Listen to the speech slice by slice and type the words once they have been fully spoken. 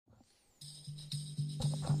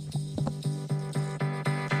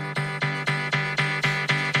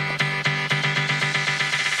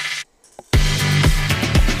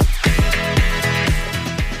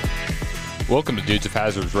Welcome to Dudes of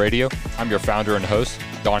Hazards Radio. I'm your founder and host,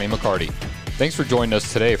 Donnie McCarty. Thanks for joining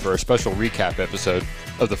us today for a special recap episode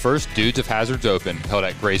of the first Dudes of Hazards Open held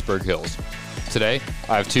at Graceburg Hills. Today,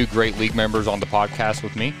 I have two great league members on the podcast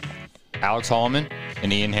with me, Alex Holloman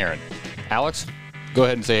and Ian Herron. Alex, go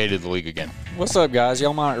ahead and say hey to the league again. What's up, guys?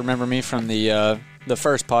 Y'all might remember me from the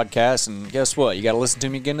first podcast, and guess what? You got to listen to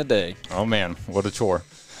me again today. Oh, man, what a chore.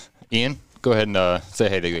 Ian, go ahead and say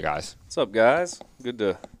hey to the guys. What's up, guys?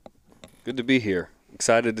 Good to be here.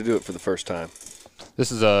 Excited to do it for the first time.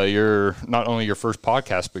 This is your not only your first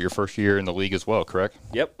podcast, but your first year in the league as well, correct?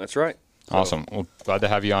 Yep, that's right. Awesome. Well, glad to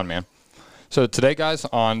have you on, man. So today, guys,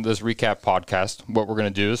 on this recap podcast, what we're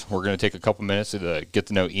going to do is we're going to take a couple minutes to get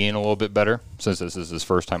to know Ian a little bit better, since this is his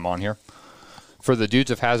first time on here. For the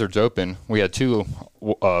Dudes of Hazards Open, we had two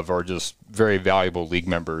of our just very valuable league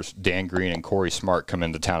members, Dan Green and Corey Smart, come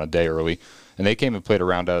into town a day early. And they came and played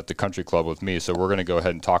around at the country club with me, so we're going to go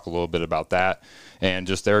ahead and talk a little bit about that and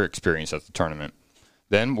just their experience at the tournament.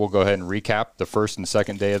 Then we'll go ahead and recap the first and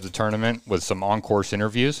second day of the tournament with some on-course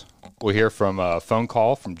interviews. We'll hear from a phone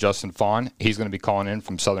call from Justin Fawn. He's going to be calling in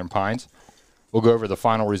from Southern Pines. We'll go over the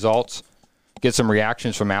final results, get some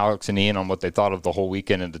reactions from Alex and Ian on what they thought of the whole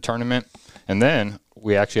weekend in the tournament. And then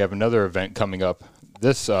we actually have another event coming up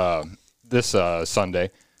this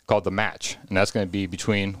Sunday called The Match, and that's going to be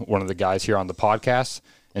between one of the guys here on the podcast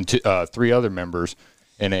and three other members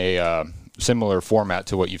in a similar format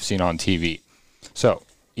to what you've seen on TV. So,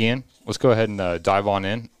 Ian, let's go ahead and dive on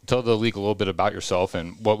in. Tell the league a little bit about yourself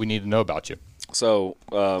and what we need to know about you. So,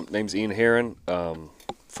 name's Ian Herron,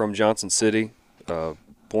 from Johnson City,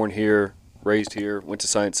 born here, raised here, went to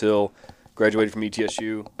Science Hill, graduated from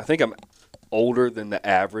ETSU. I think I'm older than the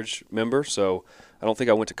average member, so I don't think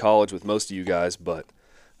I went to college with most of you guys, but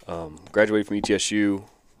graduated from ETSU,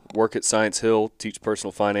 work at Science Hill, teach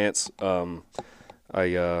personal finance.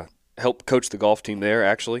 I help coach the golf team there,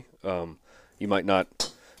 actually. You might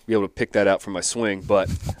not be able to pick that out from my swing, but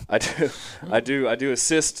I do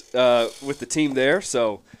assist with the team there,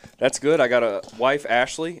 so that's good. I got a wife,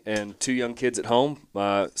 Ashley, and two young kids at home.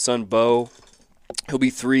 My son, Bo, he'll be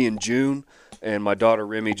 3 in June, and my daughter,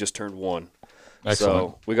 Remy, just turned 1. Excellent.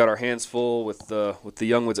 So we got our hands full with the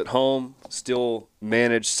young ones at home. Still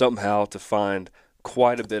managed somehow to find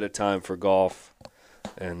quite a bit of time for golf,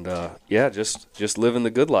 and just living the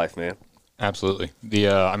good life, man. Absolutely.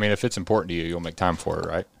 If it's important to you, you'll make time for it,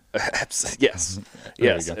 right? Yes,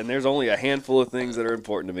 yes. And there's only a handful of things that are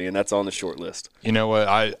important to me, and that's on the short list. You know what?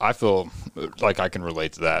 I feel like I can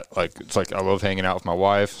relate to that. Like it's like I love hanging out with my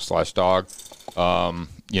wife / dog.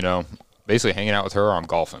 Basically hanging out with her or I'm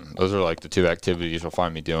golfing. Those are like the two activities you'll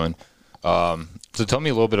find me doing. So tell me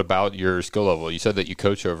a little bit about your skill level. You said that you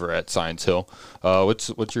coach over at Science Hill.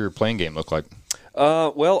 What's your playing game look like?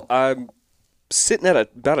 Well, I'm sitting at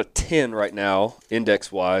about a 10 right now,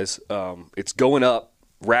 index-wise. It's going up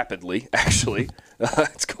rapidly, actually.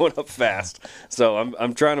 It's going up fast. So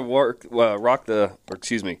I'm trying to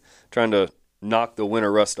trying to knock the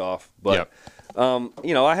winter rust off. But yep.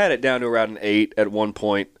 I had it down to around an 8 at one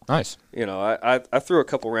point. Nice. I threw a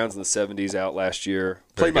couple rounds in the 70s out last year.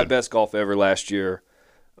 Played my best golf ever last year.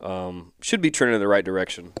 Should be trending in the right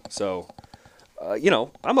direction. So,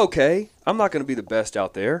 I'm okay. I'm not going to be the best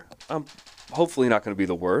out there. I'm hopefully not going to be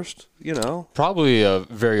the worst, Probably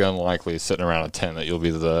very unlikely sitting around a 10 that you'll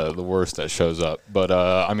be the worst that shows up. But,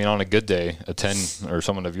 on a good day, a 10 or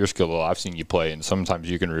someone of your skill level, I've seen you play, and sometimes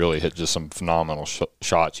you can really hit just some phenomenal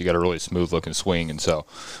shots. You got a really smooth-looking swing, and so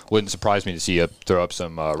wouldn't surprise me to see you throw up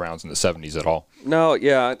some rounds in the 70s at all. No,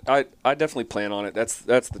 yeah, I definitely plan on it. That's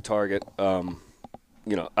the target. I'm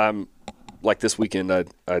like this weekend,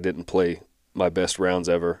 I didn't play my best rounds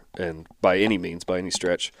ever, and by any means, by any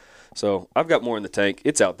stretch. So I've got more in the tank.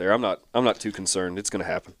 It's out there. I'm not too concerned. It's going to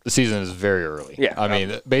happen. The season is very early.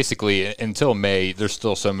 Yeah. Basically until May, there's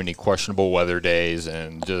still so many questionable weather days,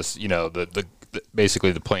 and just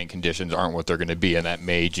basically the playing conditions aren't what they're going to be in that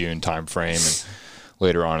May June time frame and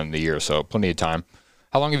later on in the year. So plenty of time.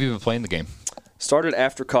 How long have you been playing the game? Started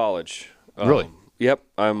after college. Really? Yep.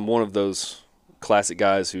 I'm one of those classic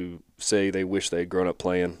guys who say they wish they had grown up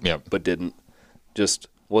playing, but didn't. Just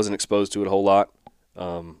wasn't exposed to it a whole lot.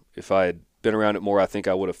 If I had been around it more, I think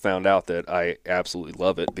I would have found out that I absolutely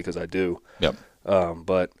love it because I do. Yep.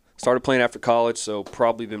 But started playing after college, so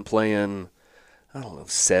probably been playing,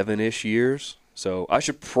 7-ish years. So I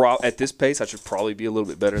should at this pace, I should probably be a little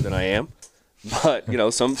bit better than I am. But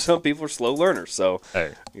some people are slow learners. So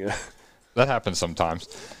hey, that happens sometimes.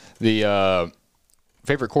 The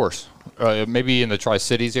favorite course, maybe in the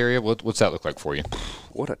Tri-Cities area. What's that look like for you?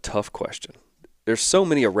 What a tough question. There's so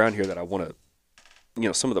many around here that I want to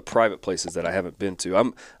some of the private places that I haven't been to.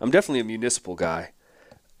 I'm definitely a municipal guy.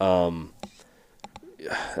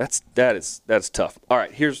 That's tough. All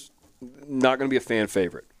right, here's not going to be a fan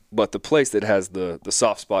favorite, but the place that has the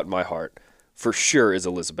soft spot in my heart for sure is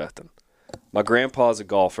Elizabethton. My grandpa's a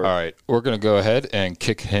golfer. All right, we're going to go ahead and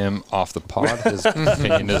kick him off the pod. His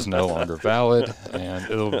opinion is no longer valid, and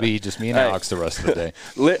it'll be just me and Alex the rest of the day.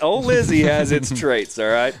 Old Lizzie has its traits, all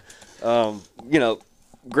right?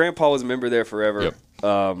 Grandpa was a member there forever.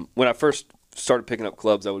 Yep. When I first started picking up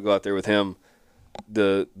clubs, I would go out there with him.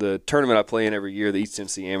 The tournament I play in every year, the East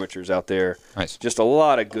Tennessee Amateurs out there. Nice. Just a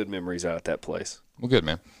lot of good memories out at that place. Well, good,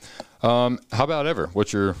 man. How about ever?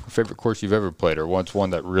 What's your favorite course you've ever played, or what's one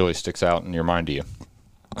that really sticks out in your mind to you?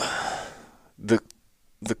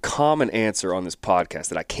 The common answer on this podcast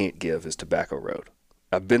that I can't give is Tobacco Road.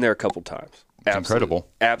 I've been there a couple times. It's incredible.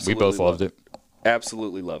 Absolutely, we both loved it.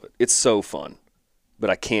 Absolutely love it. It's so fun, but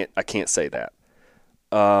I can't say that.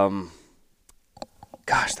 Gosh,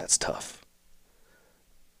 that's tough.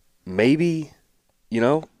 Maybe,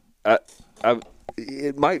 it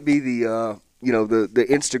might be the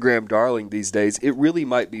Instagram darling these days. It really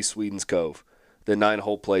might be Sweden's Cove, the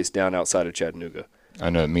 9-hole place down outside of Chattanooga.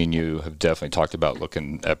 I know me and you have definitely talked about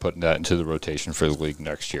looking at putting that into the rotation for the league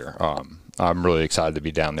next year. I'm really excited to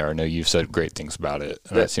be down there. I know you've said great things about it,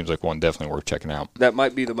 and that seems like one definitely worth checking out. That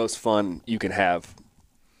might be the most fun you can have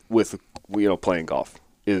with playing golf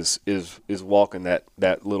is walking that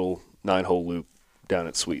little 9-hole loop down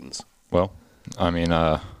at Sweetens. Well, I mean,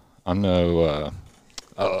 I'm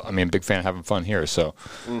big fan of having fun here, so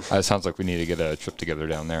it sounds like we need to get a trip together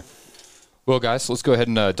down there. Well, guys, let's go ahead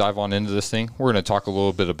and dive on into this thing. We're going to talk a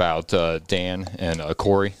little bit about Dan and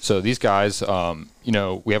Corey. So these guys, we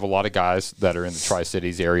have a lot of guys that are in the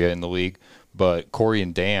Tri-Cities area in the league, but Corey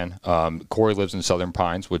and Dan, Corey lives in Southern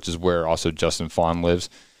Pines, which is where also Justin Fawn lives,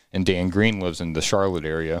 and Dan Green lives in the Charlotte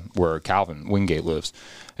area where Calvin Wingate lives.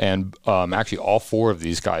 And actually all 4 of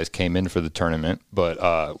these guys came in for the tournament,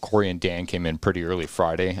 but Corey and Dan came in pretty early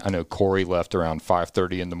Friday. I know Corey left around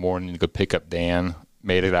 5:30 in the morning to go pick up Dan,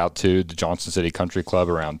 made it out to the Johnson City Country Club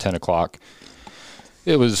around 10 o'clock.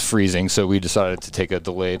 It was freezing, so we decided to take a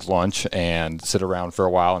delayed lunch and sit around for a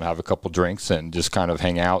while and have a couple drinks and just kind of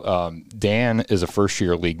hang out. Dan is a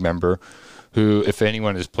first-year league member who, if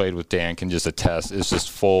anyone has played with Dan, can just attest, is just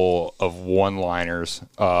full of one-liners.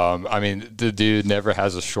 The dude never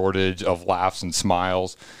has a shortage of laughs and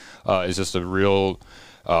smiles. It's just a real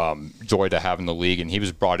joy to have in the league. And he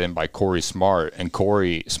was brought in by Corey Smart, and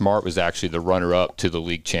Corey Smart was actually the runner-up to the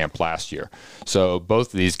league champ last year. So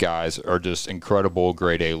both of these guys are just incredible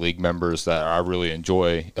grade A league members that I really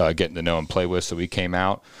enjoy getting to know and play with. So we came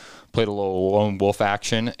out, played a little lone wolf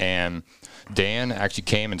action, and Dan actually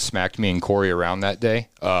came and smacked me and Corey around that day,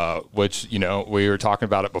 which, we were talking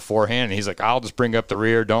about it beforehand. And he's like, I'll just bring up the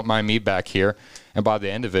rear. Don't mind me back here. And by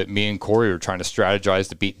the end of it, me and Corey were trying to strategize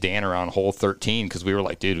to beat Dan around hole 13 because we were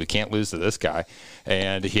like, dude, we can't lose to this guy.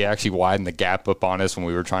 And he actually widened the gap up on us when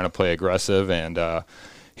we were trying to play aggressive. And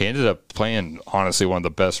he ended up playing, honestly, one of the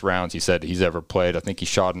best rounds he said he's ever played. I think he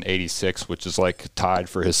shot an 86, which is like tied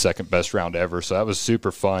for his second best round ever. So that was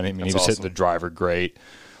super fun. I mean, he was hitting the driver great.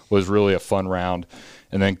 Was really a fun round.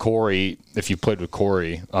 And then Corey, if you played with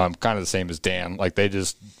Corey, kind of the same as Dan. Like I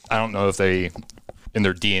don't know if they, in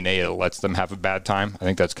their DNA, it lets them have a bad time. I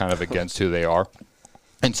think that's kind of against who they are.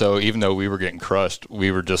 And so even though we were getting crushed,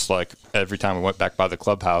 we were just like, every time we went back by the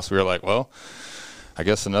clubhouse, we were like, well, I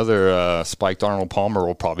guess another spiked Arnold Palmer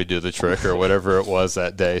will probably do the trick or whatever it was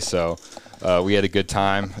that day. So we had a good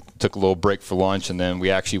time, took a little break for lunch, and then we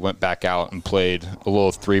actually went back out and played a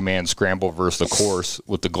little 3-man scramble versus the course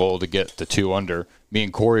with the goal to get the 2 under. Me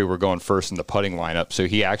and Corey were going first in the putting lineup, so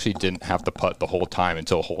he actually didn't have to putt the whole time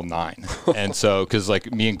until hole 9. And so, because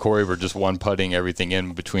me and Corey were just one putting everything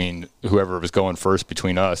in between whoever was going first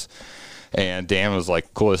between us. And Dan was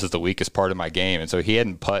like, cool, this is the weakest part of my game. And so he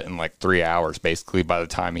hadn't putt in like 3 hours, basically, by the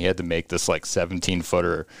time he had to make this like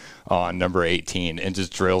 17-footer on number 18 and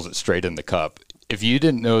just drills it straight in the cup. If you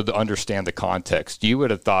didn't understand the context, you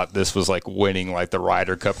would have thought this was like winning like the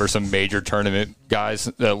Ryder Cup or some major tournament.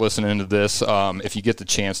 Guys listening to this, if you get the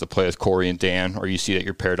chance to play with Corey and Dan, or you see that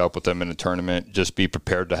you're paired up with them in a tournament, just be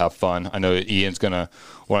prepared to have fun. I know Ian's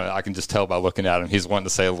I can just tell by looking at him, he's wanting to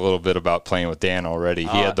say a little bit about playing with Dan already.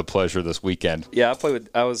 He had the pleasure this weekend. Yeah,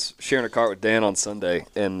 I was sharing a cart with Dan on Sunday,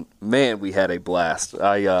 and man, we had a blast.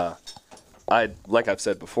 I like I've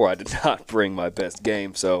said before, I did not bring my best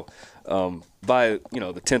game, so by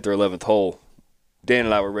the 10th or 11th hole, Dan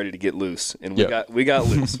and I were ready to get loose, and we got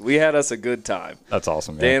loose. We had us a good time. That's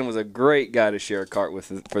awesome, man. Dan was a great guy to share a cart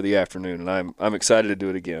with for the afternoon, and I'm excited to do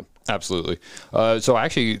it again. Absolutely. So I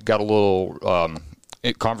actually got a little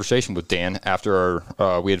conversation with Dan after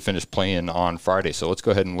we had finished playing on Friday. So let's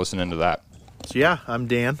go ahead and listen into that. So yeah, I'm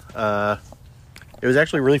Dan. It was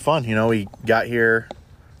actually really fun. You know, we got here,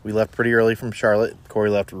 we left pretty early from Charlotte. Corey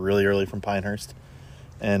left really early from Pinehurst,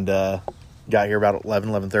 and got here about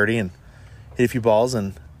 11:30, and hit a few balls.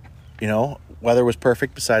 And you know, weather was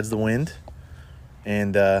perfect besides the wind,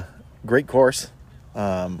 and great course.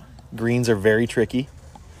 Greens are very tricky,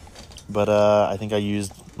 but I think I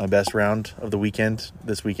used my best round of the weekend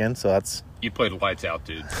this weekend. So that's You played lights out,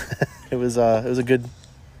 dude. it was a good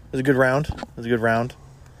round. It was a good round.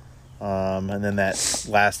 And then that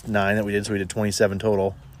last 9 that we did, so we did 27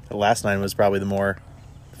 total. The last 9 was probably the more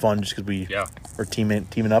fun just because we were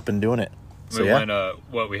teaming up and doing it. So,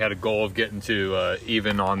 we had a goal of getting to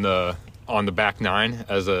even on the back 9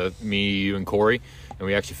 as me, you, and Corey, and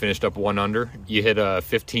we actually finished up 1 under. You hit a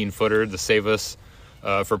 15-footer to save us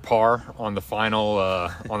for par on the final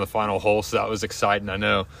hole, so that was exciting. I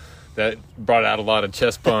know that brought out a lot of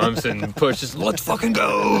chest bumps and pushes. Let's fucking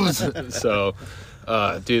go! So,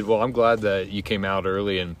 dude, well, I'm glad that you came out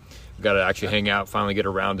early and got to actually hang out, finally get a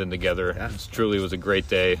round in together. Yeah. It truly was a great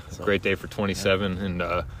day. A great day for 27,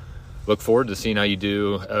 and look forward to seeing how you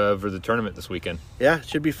do for the tournament this weekend. Yeah, it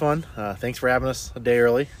should be fun. Thanks for having us a day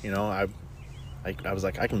early. You know, I was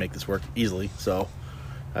like, I can make this work easily. So,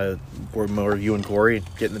 we're more you and Corey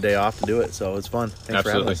getting the day off to do it. So it's fun. Thanks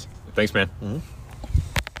for having us. Thanks, man. Mm-hmm.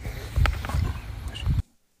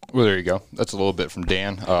 Well, there you go. That's a little bit from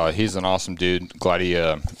Dan. He's an awesome dude. Glad he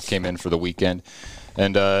came in for the weekend.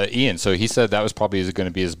 And Ian, so he said that was probably going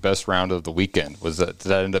to be his best round of the weekend. Did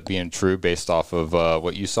that end up being true based off of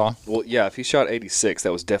what you saw? Well, yeah, if he shot 86,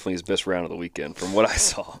 that was definitely his best round of the weekend from what I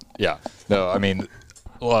saw. Yeah. No, I mean,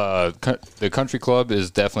 the country club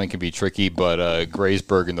is definitely can be tricky, but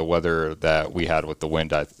Graysburg and the weather that we had with the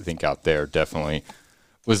wind, I think, out there definitely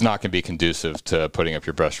was not going to be conducive to putting up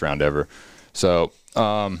your best round ever. So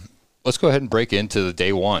let's go ahead and break into the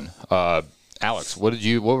day one. Alex, what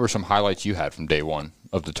were some highlights you had from day one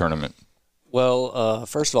of the tournament? Well,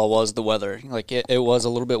 first of all, was the weather. Like it was a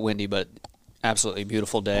little bit windy, but absolutely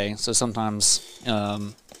beautiful day. So sometimes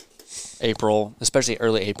April, especially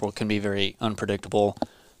early April, can be very unpredictable.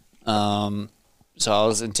 So I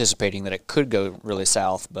was anticipating that it could go really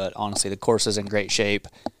south, but honestly, the course is in great shape.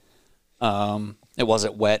 It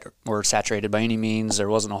wasn't wet or saturated by any means. There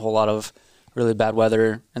wasn't a whole lot of really bad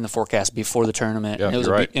weather in the forecast before the tournament. Yeah, and it was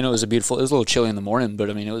you're right. And it was a little chilly in the morning, but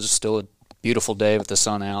I mean, it was still a beautiful day with the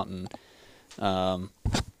sun out, and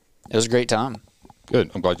it was a great time.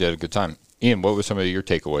 Good. I'm glad you had a good time. Ian, what were some of your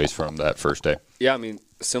takeaways from that first day? Yeah, I mean,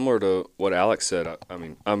 similar to what Alex said, I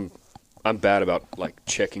mean, I'm bad about, like,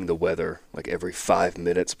 checking the weather, like, every 5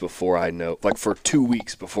 minutes before I know. Like, for 2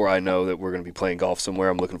 weeks before I know that we're going to be playing golf somewhere,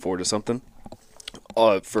 I'm looking forward to something.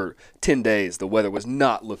 For 10 days, the weather was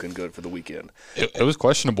not looking good for the weekend. It was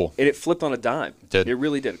questionable. And it flipped on a dime. It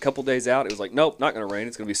really did. A couple days out, it was like, nope, not going to rain.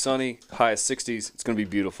 It's going to be sunny, high of 60s. It's going to be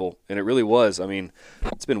beautiful. And it really was. I mean,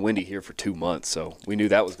 it's been windy here for 2 months, so we knew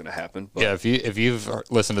that was going to happen. But Yeah, if you've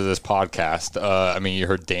listened to this podcast, I mean, you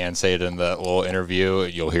heard Dan say it in that little interview.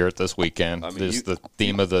 You'll hear it this weekend. I mean, It's the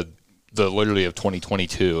theme of the literally of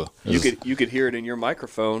 2022. you could hear it in your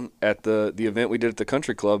microphone at the event we did at the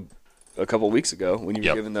country club a couple of weeks ago when you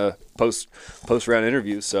were giving the post round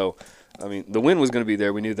interview. So, I mean, the wind was going to be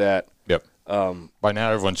there. We knew that. Yep. By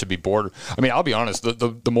now, everyone should be bored. I mean, I'll be honest.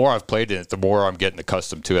 The more I've played it, the more I'm getting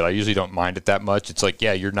accustomed to it. I usually don't mind it that much. It's like,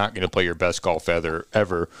 yeah, you're not going to play your best golf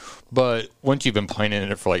ever. But once you've been playing in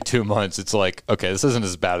it for like 2 months, it's like, okay, this isn't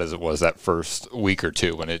as bad as it was that first week or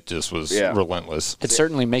two when it just was relentless. It's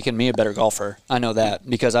certainly making me a better golfer. I know that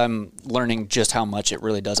because I'm learning just how much it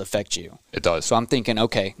really does affect you. It does. So I'm thinking,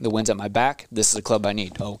 okay, the wind's at my back. This is a club I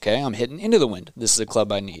need. Okay, I'm hitting into the wind. This is a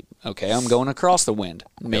club I need. Okay, I'm going across the wind.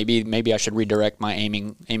 Maybe I should redirect my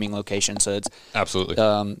aiming location. So it's Absolutely.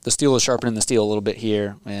 the steel is sharpening the steel a little bit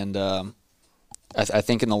here, and I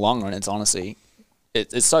think in the long run, it's honestly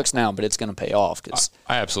it sucks now, but it's going to pay off because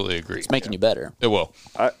I absolutely agree. it's making you better. It will.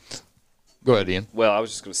 Go ahead, Ian. Well, I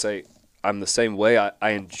was just going to say, I'm the same way.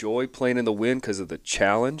 I enjoy playing in the wind because of the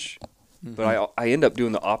challenge, but I end up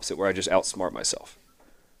doing the opposite where I just outsmart myself.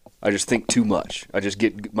 I just think too much. I just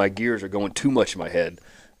my gears are going too much in my head,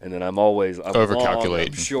 and then I'm Overcalculating. long,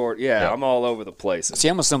 I'm short. Yeah, I'm all over the place. See,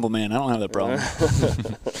 I'm a simple man. I don't have that problem.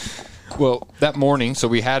 Well, that morning, so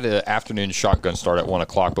we had an afternoon shotgun start at 1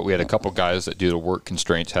 o'clock, but we had a couple guys that, due to work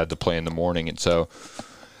constraints, had to play in the morning, and so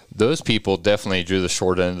those people definitely drew the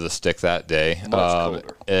short end of the stick that day. Much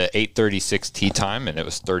colder. 8:36 tee time, and it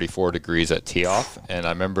was 34 degrees at tee off. And I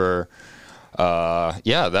remember,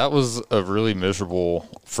 that was a really miserable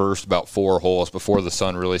first about 4 holes before the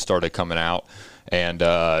sun really started coming out. And,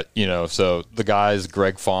 so the guys,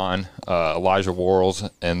 Greg Fawn, Elijah Worrells,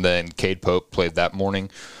 and then Cade Pope played that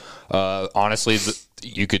morning. Honestly,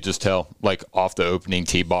 you could just tell, like, off the opening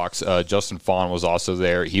tee box. Justin Fawn was also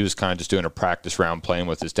there. He was kind of just doing a practice round playing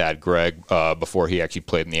with his dad, Greg, before he actually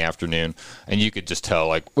played in the afternoon. And you could just tell,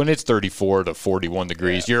 like, when it's 34 to 41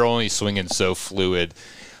 degrees, you're only swinging so fluid.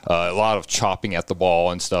 A lot of chopping at the ball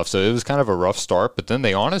and stuff. So it was kind of a rough start. But then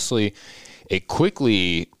it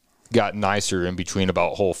quickly got nicer in between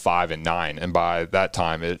about hole 5 and 9. And by that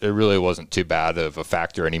time, it really wasn't too bad of a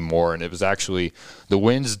factor anymore. And it was actually, the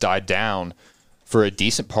winds died down for a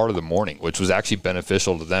decent part of the morning, which was actually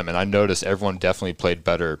beneficial to them. And I noticed everyone definitely played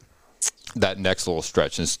better that next little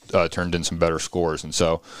stretch and turned in some better scores. And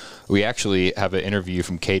so we actually have an interview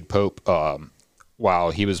from Cade Pope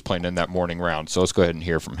while he was playing in that morning round. So let's go ahead and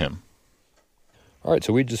hear from him. All right,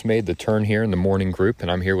 so we just made the turn here in the morning group,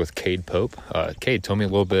 and I'm here with Cade Pope. Cade, tell me a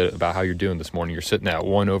little bit about how you're doing this morning. You're sitting at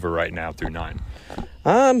 1 over right now through 9.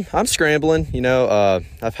 I'm scrambling.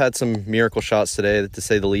 I've had some miracle shots today, to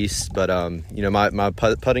say the least. But my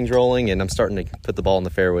putting's rolling, and I'm starting to put the ball in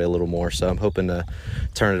the fairway a little more. So I'm hoping to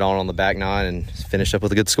turn it on the back 9 and finish up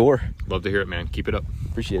with a good score. Love to hear it, man. Keep it up.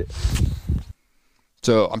 Appreciate it.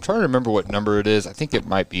 So I'm trying to remember what number it is. I think it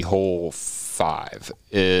might be hole 5.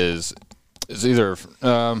 It's either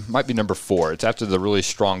might be number 4. It's after the really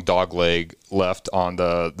strong dog leg left on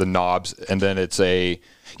the knobs, and then it's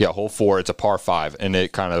hole 4. It's a par 5, and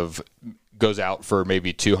it kind of goes out for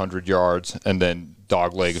maybe 200 yards, and then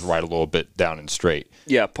dog legs right a little bit down and straight.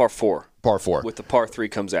 Yeah, par 4. Par 4 with the par 3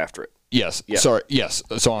 comes after it. Yes. Yeah. Sorry. Yes.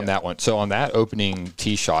 So on that one. So on that opening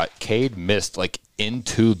tee shot, Cade missed like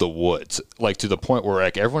into the woods, like to the point where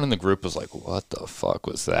like everyone in the group was like, "What the fuck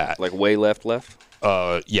was that?" Like way left.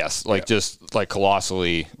 Yes, like just like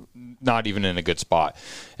colossally, not even in a good spot.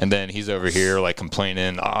 And then he's over here like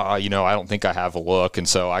complaining, I don't think I have a look. And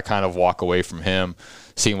so I kind of walk away from him,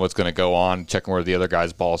 seeing what's going to go on, checking where the other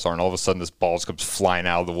guy's balls are. And all of a sudden this ball comes flying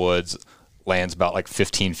out of the woods, lands about like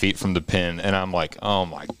 15 feet from the pin. And I'm like, oh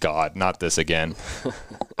my God, not this again.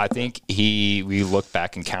 I think we looked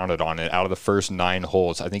back and counted on it. Out of the first 9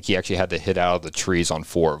 holes, I think he actually had to hit out of the trees on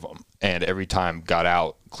 4 of them. And every time got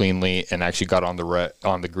out cleanly and actually got on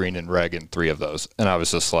the green and reg in 3 of those. And I was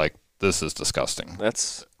just like, this is disgusting.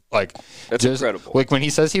 That's just incredible. Like when he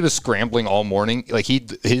says he was scrambling all morning, like he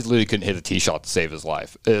literally couldn't hit a tee shot to save his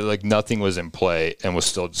life. Like nothing was in play and was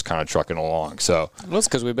still just kind of trucking along. So well, it's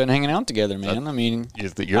because we've been hanging out together, man. I mean, you're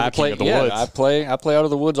the king of the woods. I play out of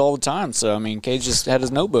the woods all the time. So I mean, Cade just had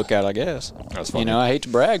his notebook out, I guess. That's funny. I hate to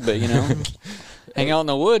brag, but hang out in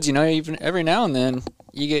the woods. Even every now and then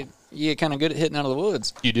you get kind of good at hitting out of the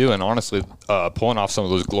woods. You do, and honestly, pulling off some of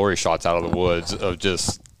those glory shots out of the woods of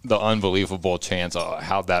just the unbelievable chance of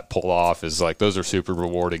how that pulled off is like those are super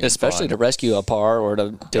rewarding. Especially to rescue a par or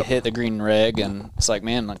to hit the green reg, and it's like,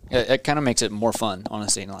 man, like, it kind of makes it more fun,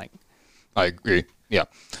 honestly. Like, I agree. Yeah,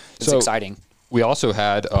 it's exciting. We also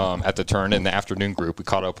had at the turn in the afternoon group, we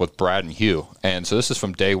caught up with Brad and Hugh, and so this is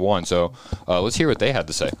from day 1. So let's hear what they had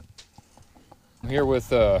to say. I'm here with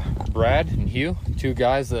Brad and Hugh, 2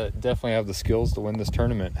 guys that definitely have the skills to win this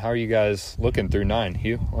tournament. How are you guys looking through 9?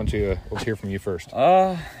 Hugh, why don't you let's hear from you first.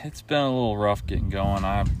 It's been a little rough getting going.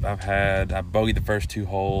 I bogeyed the first 2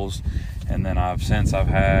 holes, and then I've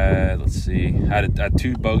had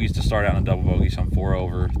 2 bogeys to start out and a double bogey, so I'm 4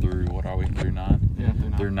 over through, what are we, through 9?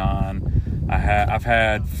 Yeah, through 9. I've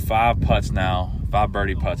had 5 putts now, 5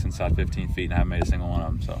 birdie putts inside 15 feet, and I haven't made a single one of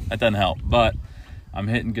them, so that doesn't help. But I'm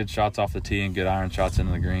hitting good shots off the tee and good iron shots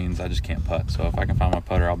into the greens. I just can't putt. So if I can find my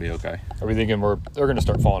putter, I'll be okay. Are we thinking they're going to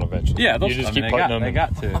start falling eventually? Yeah, you just keep putting them. They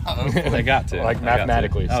got to. They got to. Like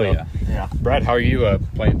mathematically. Oh, so. Yeah. Brad, how are you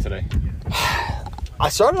playing today? I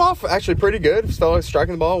started off actually pretty good. Felt like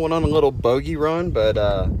striking the ball. Went on a little bogey run, but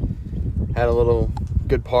had a little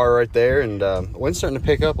good par right there, and wind's starting to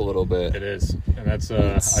pick up a little bit. It is, and that's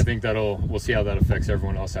I think we'll see how that affects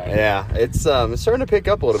everyone else out here. Yeah, it's starting to pick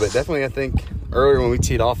up a little bit. Definitely, I think earlier when we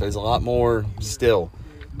teed off, it was a lot more still,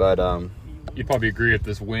 but you'd probably agree with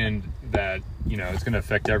this wind that it's going to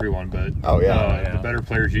affect everyone. But yeah. The better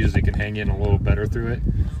players usually can hang in a little better through it.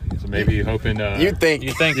 So maybe hoping you'd think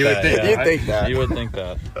that. You would think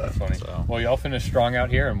that. That's funny. So. Well, y'all finish strong out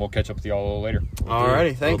here, and we'll catch up with y'all a little later.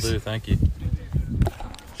 Alrighty, thanks. Will do. Thank you.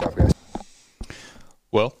 Job, guys.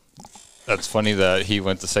 Well, that's funny that he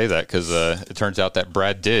went to say that because it turns out that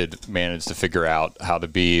Brad did manage to figure out how to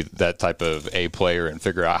be that type of A player and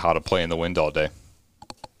figure out how to play in the wind all day.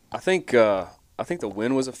 I think the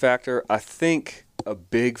wind was a factor. I think a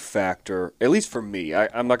big factor, at least for me,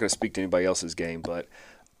 I'm not going to speak to anybody else's game, but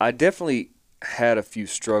I definitely had a few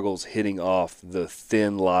struggles hitting off the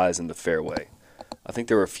thin lies in the fairway. I think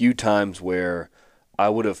there were a few times where I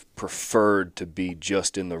would have preferred to be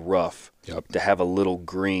just in the rough, to have a little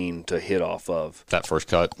green to hit off of. That first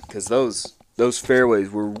cut. Because those fairways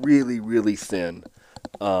were really, really thin.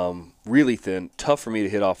 Really thin, tough for me to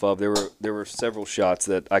hit off of. There were several shots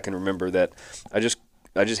that I can remember that I just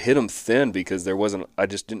hit them thin because I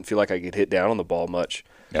just didn't feel like I could hit down on the ball much.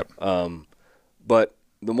 Yep. But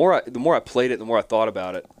the more I played it, the more I thought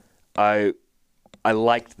about it, I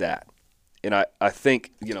liked that. And I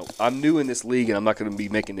think, I'm new in this league and I'm not going to be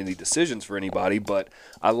making any decisions for anybody, but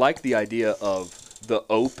I like the idea of the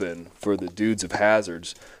Open for the Dudes of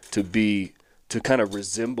Hazards to kind of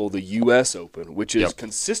resemble the U.S. Open, which is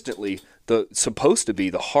consistently supposed to be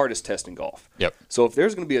the hardest test in golf. Yep. So if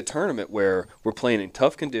there's going to be a tournament where we're playing in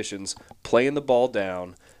tough conditions, playing the ball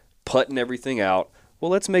down, putting everything out, well,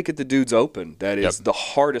 let's make it the Dudes Open. That is the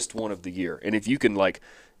hardest one of the year. And if you can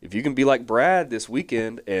be like Brad this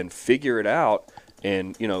weekend and figure it out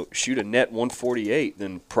and, shoot a net 148,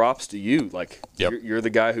 then props to you. Like you're the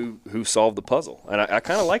guy who solved the puzzle. And I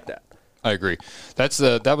kind of like that. I agree.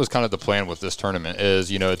 That was kind of the plan with this tournament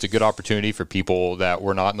is, it's a good opportunity for people that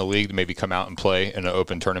were not in the league to maybe come out and play in an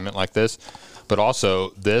open tournament like this. But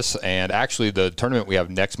also this, and actually the tournament we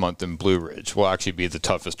have next month in Blue Ridge will actually be the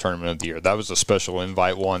toughest tournament of the year. That was a special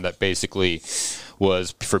invite one that basically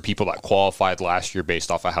was for people that qualified last year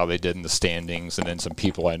based off of how they did in the standings, and then some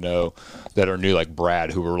people I know that are new like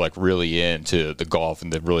Brad who were like really into the golf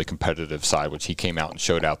and the really competitive side, which he came out and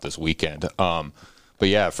showed out this weekend. But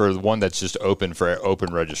yeah, for the one that's just open for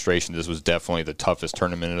open registration, this was definitely the toughest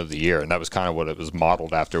tournament of the year, and that was kind of what it was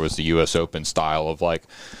modeled after, was the U.S. Open style of like,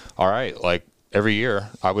 all right, like every year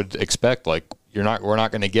I would expect like we're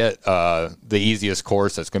not going to get the easiest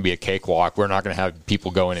course that's going to be a cakewalk. We're not going to have people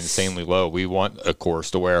going insanely low. We want a course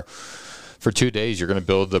to where for 2 days you're going to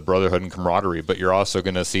build the brotherhood and camaraderie, but you're also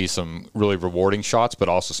going to see some really rewarding shots, but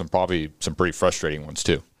also probably some pretty frustrating ones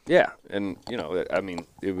too. Yeah, and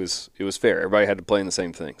it was fair. Everybody had to play in the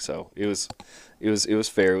same thing, so it was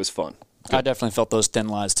fair. It was fun. I definitely felt those thin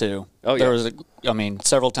lies too. Oh yeah. There was,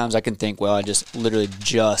 several times I can think, well, I just literally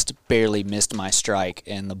just barely missed my strike,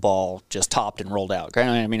 and the ball just topped and rolled out.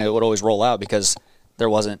 I mean, it would always roll out because there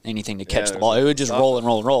wasn't anything to catch the ball. It would just roll and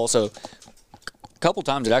roll and roll. So a couple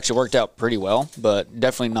times it actually worked out pretty well, but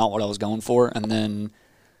definitely not what I was going for. And then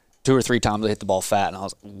 2 or 3 times I hit the ball fat, and I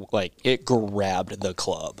was like, it grabbed the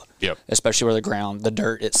club. Yep. Especially where the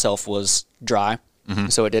dirt itself was dry. Mm-hmm.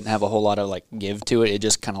 So it didn't have a whole lot of like give to it. It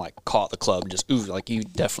just kind of like caught the club and just, like you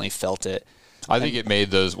definitely felt it. I think it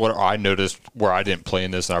made those, what I noticed where I didn't play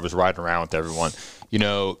in this and I was riding around with everyone,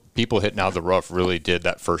 people hitting out of the rough really did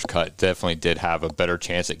that first cut, definitely did have a better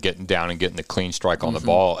chance at getting down and getting the clean strike on the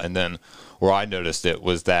ball. And then where I noticed it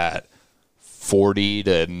was that 40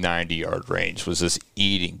 to 90 yard range was just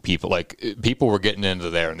eating people. Like people were getting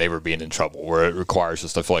into there and they were being in trouble, where it requires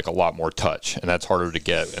just, I feel like, a lot more touch, and that's harder to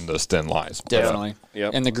get in those thin lines. Definitely.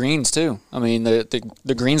 Yep. And the greens too. I mean,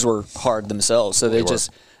 the greens were hard themselves, so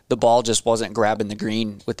the ball just wasn't grabbing the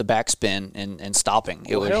green with the backspin and stopping.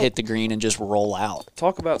 It would hit the green and just roll out.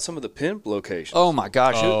 Talk about some of the pin locations. Oh my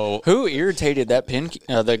gosh, who irritated that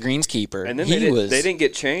the greenskeeper? And then they didn't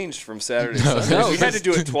get changed from Saturday to Sunday. We had to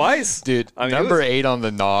do it twice. Dude, number 8 on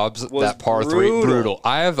the knobs, that par 3, brutal.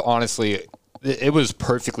 I have honestly, it was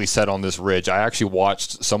perfectly set on this ridge. I actually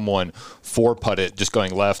watched someone 4-putt it, just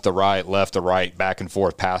going left to right, back and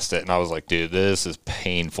forth past it, and I was like, dude, this is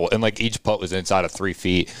painful. And like each putt was inside of 3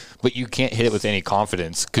 feet, but you can't hit it with any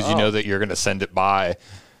confidence because you know that you're going to send it by.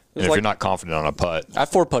 And if you're not confident on a putt, I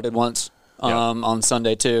 4-putted once on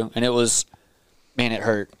Sunday too, and it was, man, it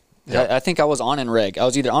hurt. Yep. I think I was on in reg. I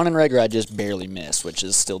was either on in reg or I just barely missed, which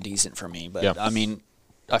is still decent for me. But I mean,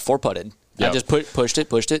 I 4-putted. Yep. I just pushed it.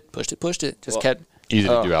 Just kept easy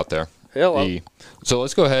to do out there. Hello. So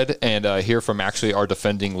let's go ahead and hear from actually our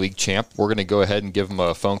defending league champ. We're going to go ahead and give him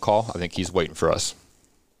a phone call. I think he's waiting for us.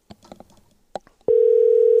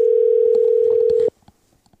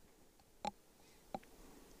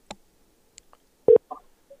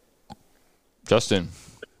 Justin.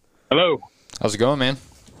 Hello. How's it going, man?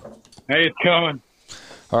 Hey, it's going.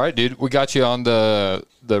 All right, dude. We got you on the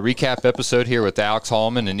recap episode here with Alex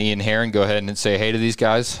Hallman and Ian Herron. Go ahead and say hey to these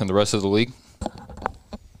guys and the rest of the league.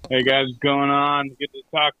 Hey, guys. What's going on? Good to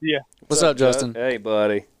talk to you. What's up, Justin? Hey,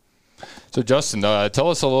 buddy. So, Justin, tell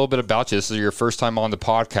us a little bit about you. This is your first time on the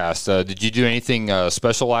podcast. Did you do anything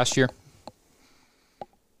special last year?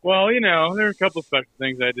 Well, there are a couple of special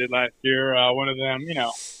things I did last year. One of them,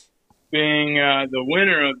 being the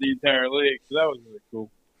winner of the entire league. So that was really cool.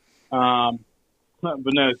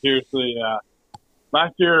 But no, seriously,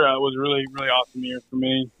 last year was a really, really awesome year for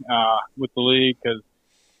me with the league because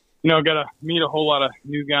got to meet a whole lot of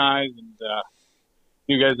new guys and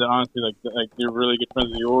new guys that honestly like they're really good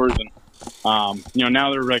friends of yours, and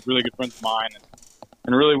now they're like really good friends of mine.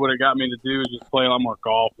 And really, what it got me to do is just play a lot more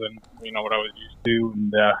golf than what I was used to,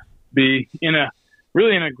 and be in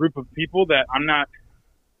a group of people that I'm not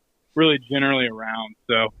really generally around.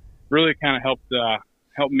 So really kind of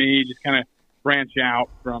helped me just kind of branch out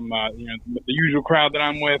from the usual crowd that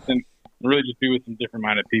I'm with, and really just be with some different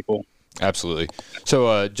minded people. Absolutely.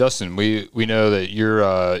 So, Justin, we know that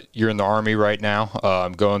you're in the Army right now,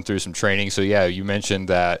 going through some training. So, yeah, you mentioned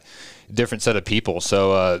that different set of people.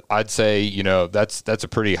 So, I'd say that's a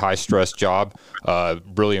pretty high stress job,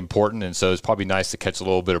 really important, and so it's probably nice to catch a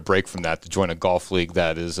little bit of break from that to join a golf league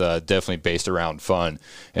that is definitely based around fun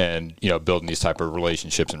and building these type of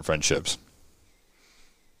relationships and friendships.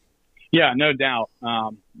 Yeah, no doubt.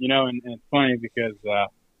 And it's funny because.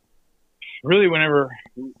 Really, whenever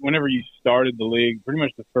you started the league, pretty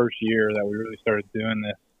much the first year that we really started doing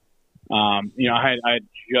this, I had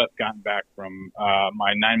just gotten back from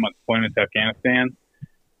my 9-month deployment to Afghanistan.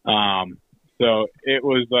 So it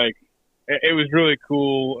was it was really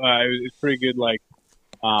cool. It was pretty good, like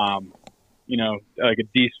a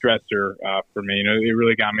de-stressor for me. It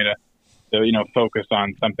really got me to focus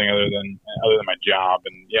on something other than my job.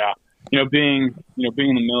 And yeah, being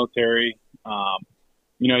in the military.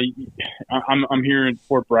 I'm here in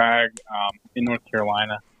Fort Bragg, in North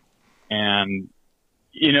Carolina, and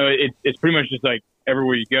it's pretty much just like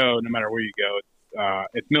everywhere you go, no matter where you go,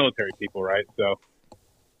 it's military people, right? So,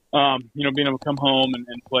 being able to come home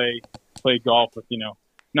and play golf with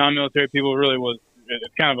non-military people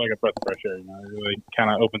it's kind of like a breath of fresh air. It really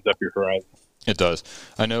kind of opens up your horizon. It does.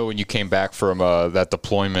 I know when you came back from that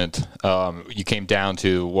deployment, you came down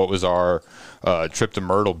to what was our trip to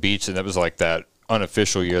Myrtle Beach, and that was like that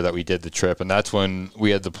unofficial year that we did the trip, and that's when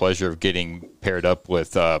we had the pleasure of getting paired up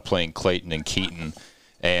with playing Clayton and Keaton.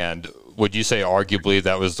 And would you say arguably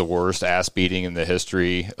that was the worst ass beating in the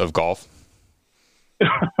history of golf?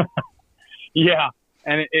 Yeah,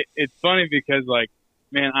 and it's funny because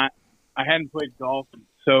man, I hadn't played golf in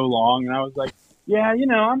so long, and I was like, yeah,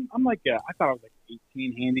 I'm like I thought I was like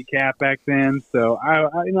 18 handicap back then, so I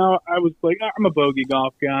was like, I'm a bogey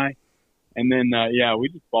golf guy, and then we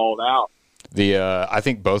just balled out. I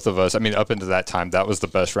think both of us, up until that time, that was the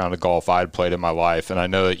best round of golf I'd played in my life. And I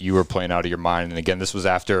know that you were playing out of your mind. And again, this was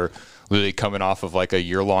after literally coming off of like a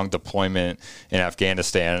year-long deployment in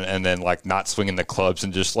Afghanistan and then like not swinging the clubs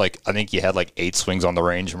and just I think you had like 8 swings on the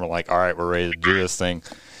range and we're like, all right, we're ready to do this thing.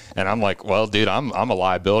 And I'm like, well, dude, I'm a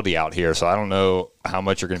liability out here. So I don't know how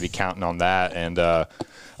much you're going to be counting on that. And I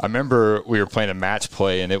remember we were playing a match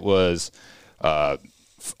play and it was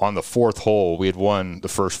on the 4th hole, we had won the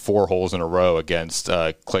first 4 holes in a row against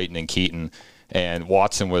Clayton and Keaton, and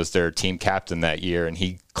Watson was their team captain that year, and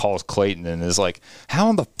he calls Clayton and is like,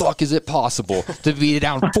 how in the fuck is it possible to be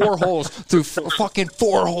down 4 holes through fucking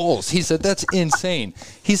 4 holes? He said, that's insane.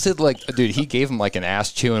 He said, dude, he gave him like an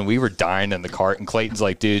ass chew, and we were dying in the cart, and Clayton's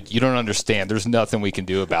like, dude, you don't understand. There's nothing we can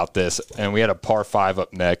do about this. And we had a par 5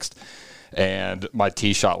 up next. And my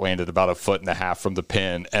tee shot landed about 1.5 feet from the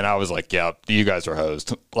pin, and I was like, "Yeah, you guys are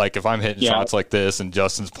hosed." Like if I'm hitting shots like this, and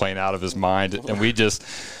Justin's playing out of his mind, and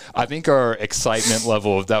I think our excitement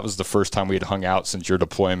level, that was the first time we had hung out since your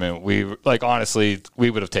deployment. We honestly,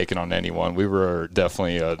 we would have taken on anyone. We were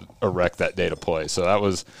definitely a wreck that day to play. So that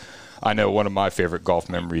was, I know, one of my favorite golf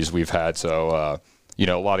memories we've had. So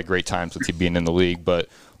a lot of great times with you being in the league, but.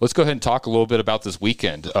 Let's go ahead and talk a little bit about this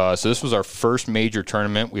weekend. So this was our first major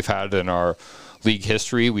tournament we've had in our league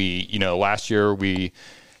history. Last year we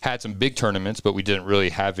had some big tournaments, but we didn't really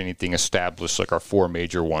have anything established like our 4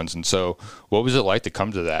 major ones. And so what was it like to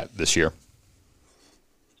come to that this year?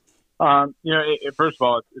 First of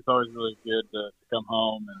all, it's always really good to come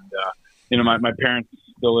home. And, my parents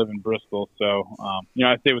still live in Bristol. So,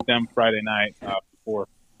 I stay with them Friday night before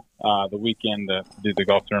the weekend to do the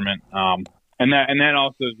golf tournament. And that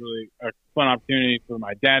also is really a fun opportunity for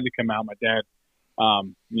my dad to come out. My dad,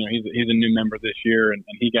 he's a new member this year, and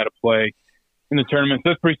he got to play in the tournament.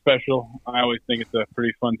 So it's pretty special. I always think it's a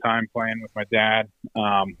pretty fun time playing with my dad.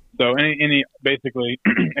 So any basically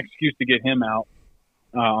excuse to get him out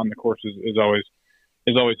on the course is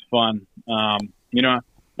always fun. I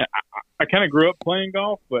kind of grew up playing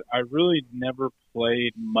golf, but I really never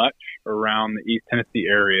played much around the East Tennessee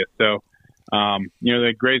area. So.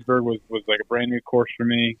 The Graysburg was like a brand new course for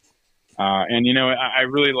me. And I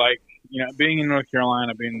really like, being in North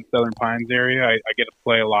Carolina, being in the Southern Pines area, I get to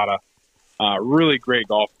play a lot of really great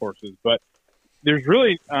golf courses. But there's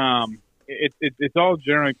really, it's all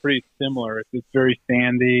generally pretty similar. It's very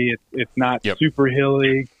sandy. It's not super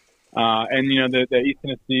hilly. And the East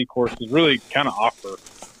Tennessee courses really kind of offer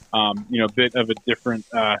a bit of a different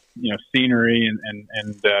scenery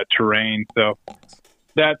and terrain. So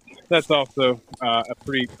that's also a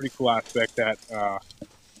pretty cool aspect that I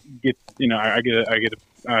get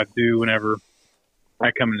to do whenever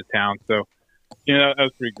I come into town. So that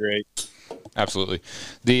was pretty great. Absolutely.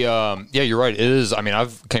 Yeah, you're right. It is. I mean,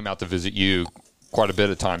 I've came out to visit you quite a bit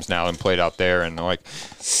of times now and played out there, and like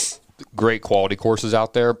great quality courses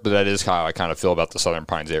out there. But that is how I kind of feel about the Southern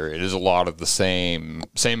Pines area. It is a lot of the same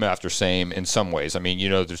after same in some ways. I mean,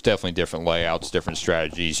 there's definitely different layouts, different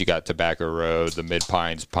strategies. You got Tobacco Road, the Mid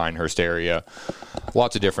Pines, Pinehurst area,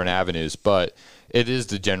 lots of different avenues, but it is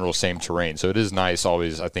the general same terrain. So it is nice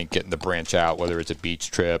always, I think, getting to branch out, whether it's a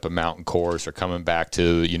beach trip, a mountain course, or coming back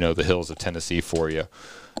to, the hills of Tennessee for you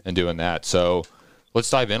and doing that. So let's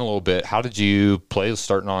dive in a little bit. How did you play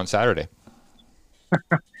starting on Saturday?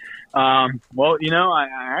 Well,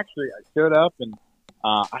 I showed up and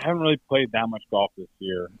I haven't really played that much golf this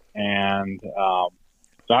year. And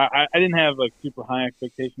so I didn't have like super high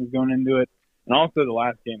expectations going into it. And also the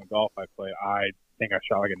last game of golf I played, I think I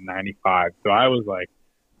shot like a 95. So I was like,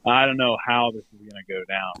 I don't know how this is going to go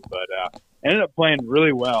down, but ended up playing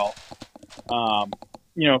really well.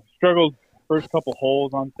 Struggled first couple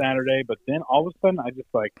holes on Saturday, but then all of a sudden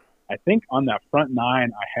I think on that front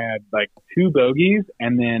nine I had like 2 bogeys,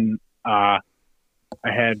 and then I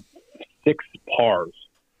had 6 pars.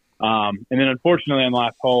 And then unfortunately on the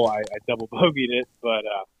last hole I double bogeyed it, but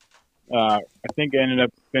I think I ended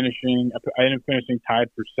up finishing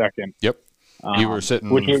tied for second. Yep. You were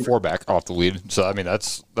sitting 4 back off the lead, so I mean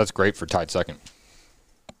that's great for tied second.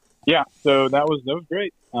 Yeah, so that was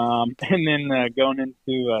great. And then going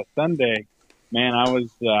into Sunday, man, I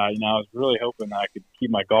was really hoping that I could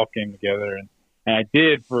keep my golf game together, and I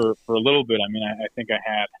did for a little bit. I mean, I think I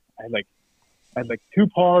had like 2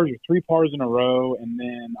 pars or 3 pars in a row, and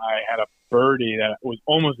then I had a birdie that was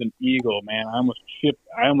almost an eagle. Man, I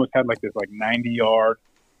almost had like this 90-yard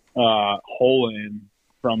hole in.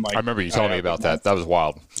 From I remember you telling me about that. That was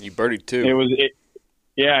wild. You birdied too.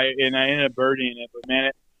 Yeah, and I ended up birdieing it. But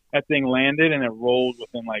man, that thing landed and it rolled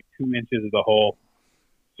within like 2 inches of the hole.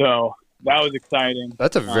 So that was exciting.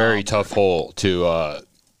 That's a very tough hole to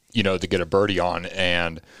get a birdie on.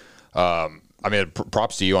 And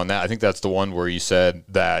props to you on that. I think that's the one where you said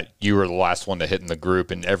that you were the last one to hit in the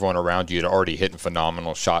group, and everyone around you had already hit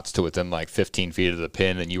phenomenal shots to within like 15 feet of the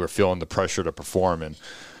pin, and you were feeling the pressure to perform. And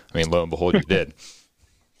I mean, lo and behold, you did.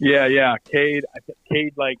 Yeah. Cade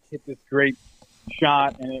hit this great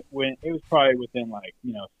shot, and it was probably within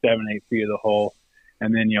 7-8 feet of the hole.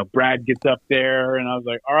 And then, Brad gets up there, and I was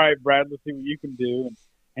like, all right, Brad, let's see what you can do.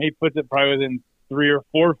 And he puts it probably within 3 or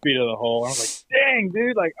 4 feet of the hole. I was like, dang,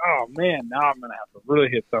 dude, oh man, now I'm going to have to really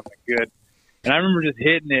hit something good. And I remember just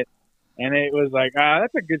hitting it, and it was like,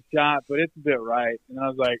 that's a good shot, but it's a bit right. And I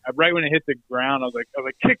was like, right when it hit the ground, I was like,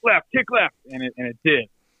 kick left, and it did.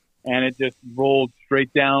 And it just rolled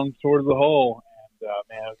straight down towards the hole. And,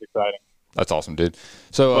 man, it was exciting. That's awesome, dude.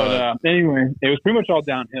 So, anyway, it was pretty much all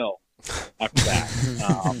downhill after that.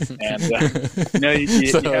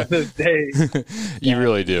 You have those days. You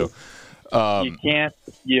really do.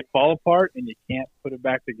 You fall apart and you can't put it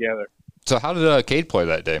back together. So how did Cade play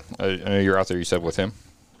that day? I know you're out there, you said, with him.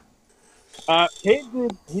 Cade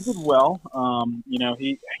did well.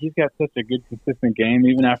 He's got such a good, consistent game.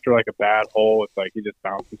 Even after like a bad hole, it's like he just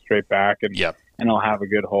bounces straight back and he'll have a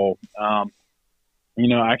good hole.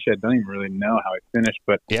 Actually, I don't even really know how he finished,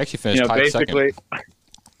 but he actually finished tied basically, second.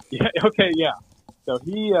 Yeah. Okay. Yeah. So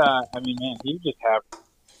he just have,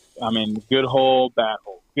 good hole, bad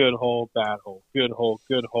hole, good hole, bad hole, good hole,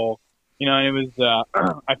 good hole. And it was.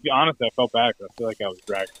 Honestly, I felt bad because I feel like I was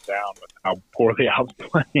dragging down with how poorly I was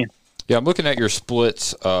playing. Yeah, I'm looking at your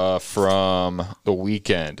splits from the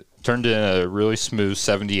weekend. Turned in a really smooth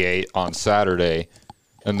 78 on Saturday.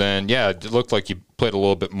 And then, it looked like you played a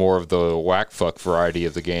little bit more of the whack fuck variety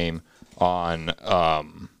of the game on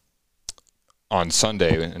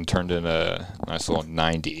Sunday and turned in a nice little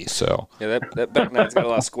 90. So yeah, that back nine's got a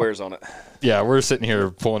lot of squares on it. Yeah, we're sitting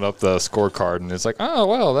here pulling up the scorecard, and it's like, oh,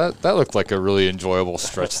 well, that looked like a really enjoyable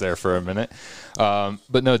stretch there for a minute.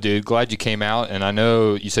 But no, dude, glad you came out, and I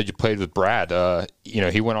know you said you played with Brad.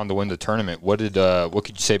 He went on to win the tournament. What could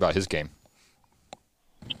you say about his game?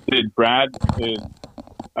 Dude, Brad is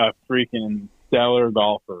a freaking stellar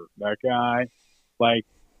golfer. That guy,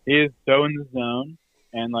 he is so in the zone,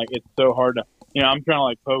 and it's so hard to. I'm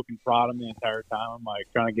trying to poke and prod him the entire time. I'm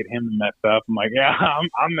trying to get him to mess up. I'm like, yeah,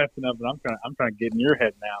 I'm messing up, but I'm trying to get in your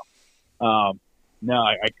head now. No,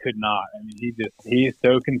 I could not. He's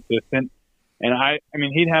so consistent. And I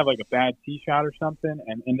mean, he'd have like a bad tee shot or something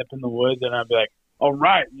and end up in the woods, and I'd be like, all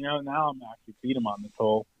right, now I'm actually beat him on this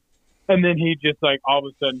hole. And then he'd just like all of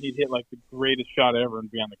a sudden he'd hit like the greatest shot ever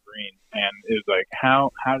and be on the green, and it was like,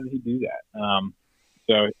 how did he do that?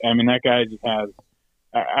 So I mean, that guy just has.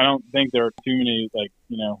 I don't think there are too many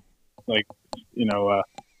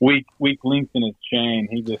weak links in his chain.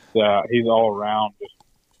 He just he's all around just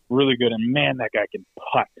really good, and man, that guy can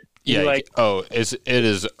putt. Yeah, it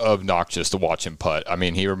is obnoxious to watch him putt. I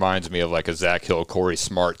mean, he reminds me of like a Zach Hill, Corey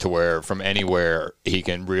Smart, to where from anywhere he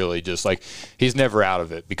can really just like he's never out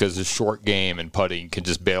of it because his short game and putting can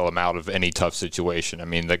just bail him out of any tough situation. I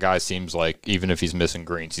mean, the guy seems like even if he's missing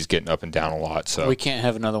greens, he's getting up and down a lot. So we can't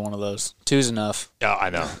have another one of those. Two's enough. Yeah,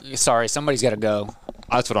 I know. Sorry, somebody's got to go.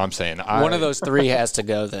 That's what I'm saying. One of those three has to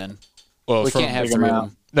go then. Well, we can't have three of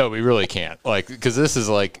them. No, we really can't. Like, because this is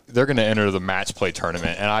like they're going to enter the match play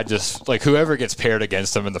tournament, and I just like whoever gets paired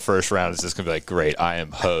against them in the first round is just going to be like, great, I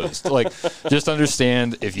am hosed. Like, just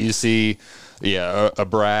understand if you see, a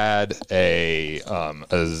Brad, a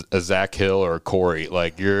Zach Hill or a Corey,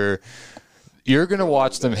 like you're going to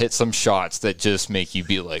watch them hit some shots that just make you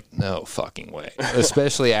be like, no fucking way.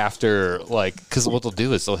 Especially after, like, because what they'll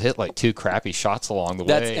do is they'll hit, like, 2 crappy shots along the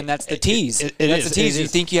way. And that's the tease. That's the tease. You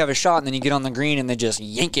think you have a shot, and then you get on the green, and they just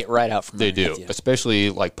yank it right out from there. They do.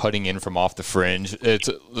 Especially, like, putting in from off the fringe. It's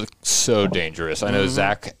so dangerous. I know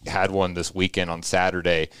Zach had one this weekend on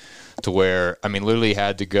Saturday to where, I mean, literally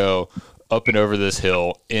had to go up and over this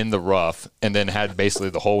hill in the rough, and then had basically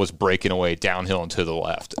the hole was breaking away downhill and to the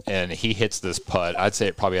left. And he hits this putt. I'd say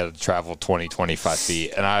it probably had to travel 20, 25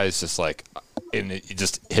 feet. And I was just like, and it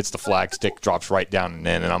just hits the flag stick, drops right down and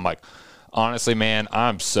in. And I'm like, honestly, man,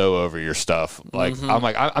 I'm so over your stuff. Like,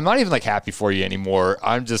 I'm not even like happy for you anymore.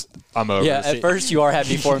 I'm over. Yeah, at first you are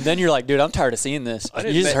happy for him. Then you're like, dude, I'm tired of seeing this.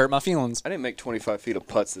 You just hurt my feelings. I didn't make 25 feet of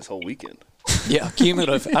putts this whole weekend. Yeah,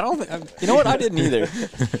 cumulative. I don't think. You know what? I didn't either.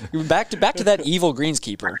 Back to that evil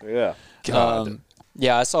greenskeeper. Yeah.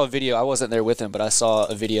 Yeah, I saw a video. I wasn't there with him, but I saw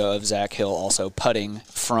a video of Zach Hill also putting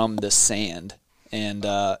from the sand, and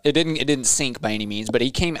it didn't sink by any means, but he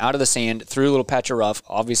came out of the sand through a little patch of rough,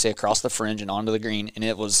 obviously across the fringe and onto the green, and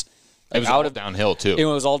it was all downhill too. It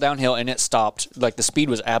was all downhill, and it stopped. Like the speed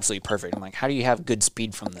was absolutely perfect. I'm like, how do you have good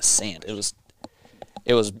speed from the sand? It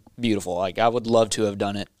was beautiful. Like I would love to have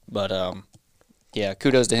done it, but yeah,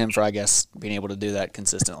 kudos to him for, I guess, being able to do that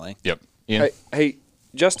consistently. Yep. Yeah. Hey,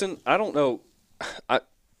 Justin, I don't know.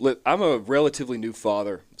 I'm a relatively new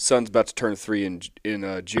father. Son's about to turn 3 in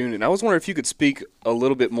June, and I was wondering if you could speak a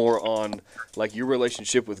little bit more on like your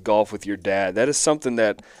relationship with golf with your dad. That is something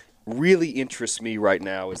that really interests me right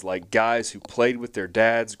now. Is like guys who played with their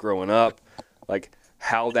dads growing up, like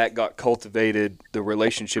how that got cultivated, the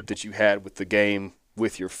relationship that you had with the game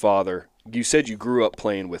with your father. You said you grew up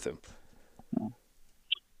playing with him.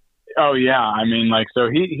 Oh yeah, I mean, like, so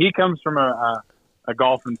he comes from a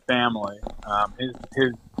golfing family.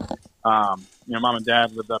 His mom and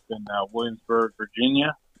dad lived up in Williamsburg,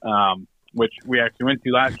 Virginia, which we actually went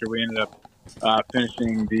to last year. We ended up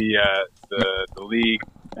finishing the league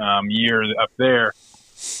year up there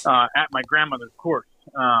at my grandmother's course,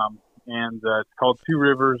 and it's called Two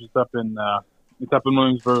Rivers. It's up in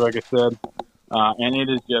Williamsburg, like I said, and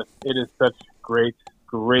it is such great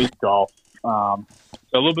golf.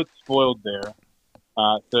 So a little bit spoiled there.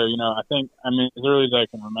 So, I think, as early as I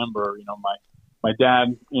can remember, my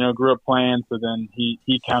dad, grew up playing. So then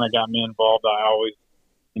he kind of got me involved. I always,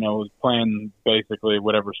 was playing basically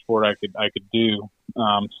whatever sport I could do.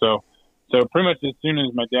 So pretty much as soon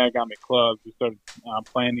as my dad got me clubs, we started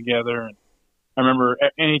playing together. And I remember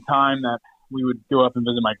any time that we would go up and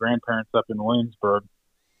visit my grandparents up in Williamsburg,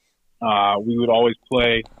 we would always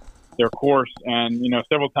play their course, and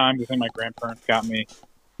several times I think my grandparents got me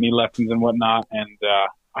lessons and whatnot, and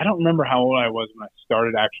I don't remember how old I was when I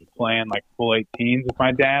started actually playing like full 18s with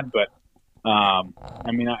my dad, but I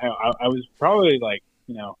was probably like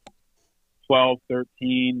 12,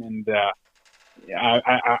 13, and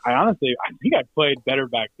I honestly I think I played better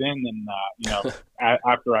back then than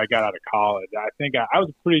after I got out of college. I think I was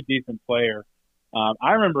a pretty decent player.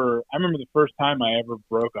 I remember the first time I ever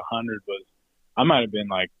broke 100 was I might have been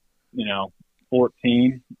like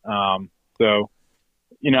 14. So,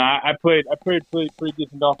 I played pretty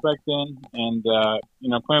decent golf back then, and playing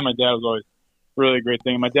with my dad was always really a great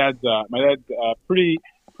thing. My dad's a pretty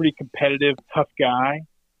competitive, tough guy.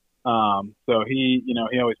 So he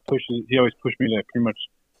always pushed me to pretty much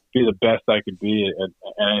be the best I could be at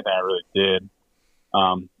anything I really did.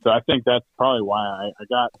 So I think that's probably why I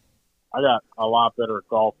got a lot better at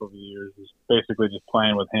golf over the years. Is basically just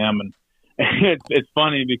playing with him, and it's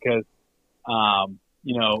funny because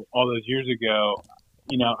all those years ago,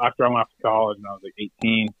 after I went off to college and I was like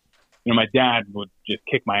 18, my dad would just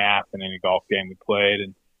kick my ass in any golf game we played.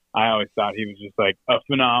 And I always thought he was just like a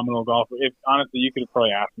phenomenal golfer. If honestly, you could have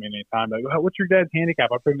probably asked me any time, like, what's your dad's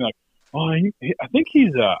handicap? I'd probably be like, oh, I think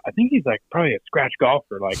he's like probably a scratch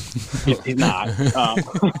golfer. Like he's not.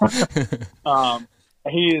 That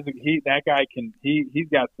guy he's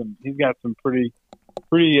got some pretty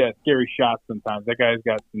scary shots sometimes. That guy's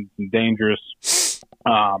got some dangerous,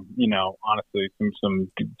 honestly,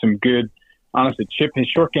 some good. Honestly, Chip, his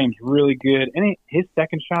short game's really good, and his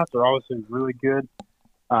second shots are obviously really good.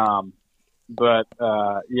 I really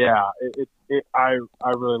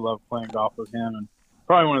love playing golf with him, and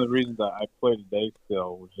probably one of the reasons that I play today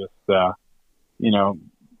still was just,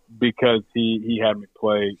 because he had me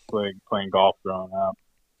playing golf growing up.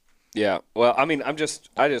 Yeah, well, I mean, I just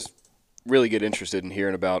really get interested in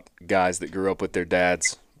hearing about guys that grew up with their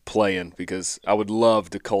dads playing, because I would love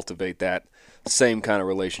to cultivate that same kind of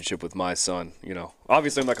relationship with my son.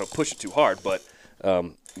 Obviously I'm not going to push it too hard, but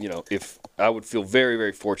if I would feel very,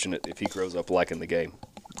 very fortunate if he grows up liking the game.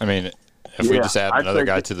 I mean, if we just add another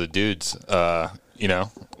guy to the dudes, not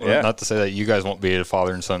to say that you guys won't be a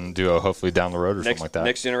father and son duo hopefully down the road or something like that.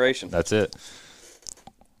 Next generation. That's it.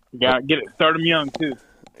 Yeah, get it. Start them young too.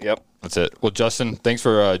 Yep. That's it. Well, Justin, thanks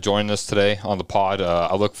for joining us today on the pod.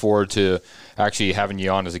 I look forward to actually having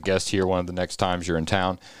you on as a guest here one of the next times you're in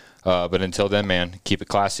town. But until then, man, keep it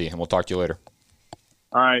classy, and we'll talk to you later.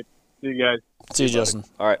 All right. See you guys. See you, Justin.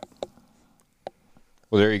 All right.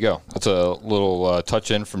 Well, there you go. That's a little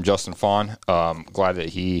touch-in from Justin Fawn. Glad that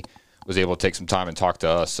he was able to take some time and talk to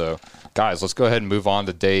us. So, guys, let's go ahead and move on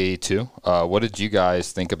to day 2. What did you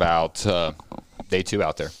guys think about day 2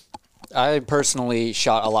 out there? I personally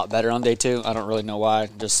shot a lot better on day 2. I don't really know why.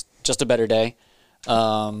 Just a better day.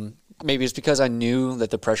 Maybe it's because I knew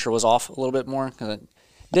that the pressure was off a little bit more.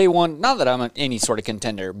 Day 1, not that I'm any sort of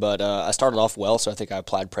contender, but I started off well, so I think I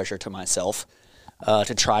applied pressure to myself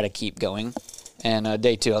to try to keep going. And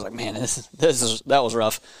day 2, I was like, man, that was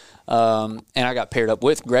rough. And I got paired up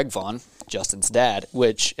with Greg Vaughn, Justin's dad,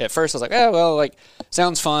 which at first I was like,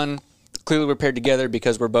 sounds fun. Clearly we're paired together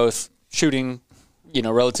because we're both shooting,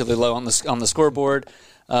 relatively low on the scoreboard.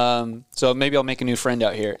 So maybe I'll make a new friend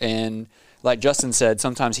out here. And like Justin said,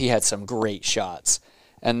 sometimes he had some great shots.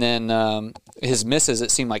 And then his misses,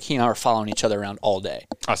 it seemed like he and I were following each other around all day.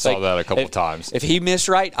 I saw that a couple times. If he missed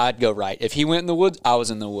right, I'd go right. If he went in the woods, I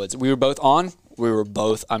was in the woods. We were both on.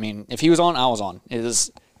 If he was on, I was on.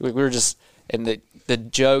 We were just, and the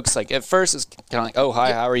jokes, like at first it's kind of like, oh,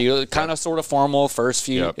 hi, how are you? Kind of sort of formal, first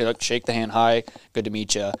few, shake the hand, hi, good to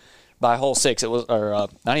meet you. By hole 6, it was, or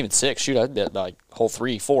not even 6, shoot, I'd bet like hole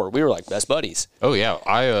 3, 4. We were like best buddies. Oh, yeah.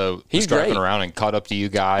 I was driving around and caught up to you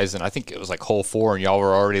guys, and I think it was like hole 4, and y'all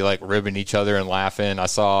were already like ribbing each other and laughing. I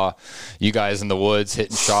saw you guys in the woods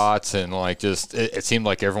hitting shots, and like just, it seemed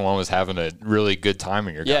like everyone was having a really good time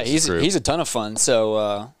in your guys' group. He's a ton of fun.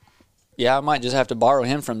 So, I might just have to borrow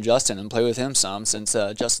him from Justin and play with him some since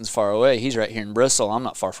Justin's far away. He's right here in Bristol. I'm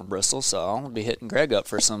not far from Bristol, so I'll be hitting Greg up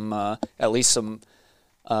for some, at least some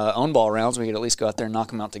own ball rounds. We could at least go out there and knock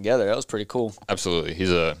them out together. That was pretty cool. Absolutely.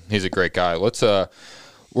 He's a great guy. Let's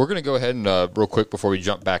we're going to go ahead and real quick before we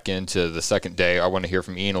jump back into the second day, I want to hear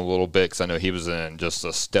from Ian a little bit because I know he was in just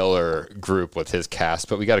a stellar group with his cast,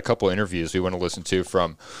 but we got a couple interviews we want to listen to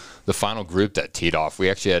from the final group that teed off. We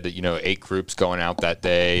actually had 8 groups going out that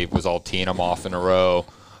day. It was all teeing them off in a row.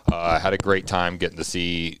 Had a great time getting to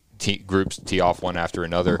see groups tee off one after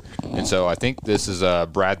another. And so I think this is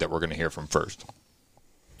Brad that we're going to hear from first.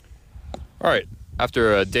 All right.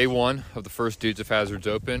 After day 1 of the first Dudes of Hazards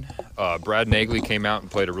Open, Brad Nagley came out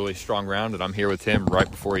and played a really strong round, and I'm here with him right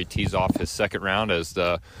before he tees off his second round as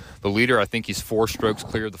the leader. I think he's 4 strokes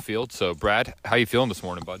clear of the field. So, Brad, how you feeling this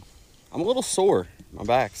morning, bud? I'm a little sore. My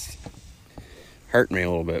back's hurting me a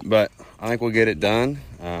little bit, but I think we'll get it done.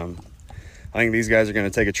 I think these guys are going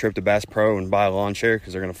to take a trip to Bass Pro and buy a lawn chair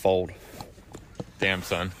because they're going to fold. Damn,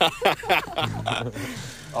 son.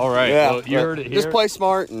 All right. Yeah, well, you heard it here. Just play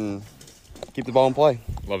smart and keep the ball in play.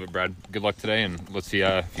 Love it, Brad. Good luck today, and let's see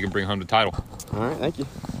if you can bring home the title. All right, thank you.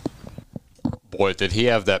 Boy, did he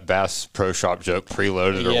have that Bass Pro Shop joke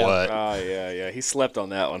preloaded or what? Oh, yeah. He slept on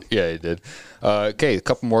that one. Yeah, he did. Okay, a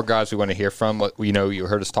couple more guys we want to hear from. You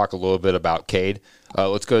heard us talk a little bit about Cade.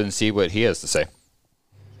 Let's go ahead and see what he has to say.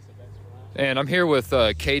 And I'm here with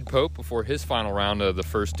Cade Pope before his final round of the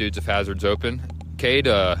first Dudes of Hazards Open. Cade,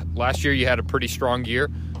 last year you had a pretty strong year.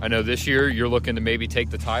 I know this year you're looking to maybe take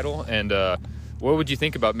the title. And what would you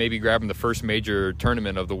think about maybe grabbing the first major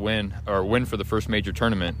tournament of the win for the first major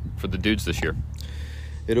tournament for the Dudes this year?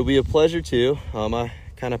 It'll be a pleasure to. I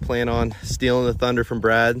kind of plan on stealing the thunder from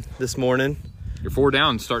Brad this morning. You're 4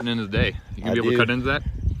 down starting into the day. You gonna be able to cut into that?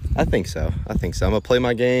 I think so. I'm going to play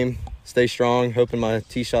my game, stay strong, hoping my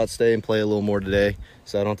tee shots stay, and play a little more today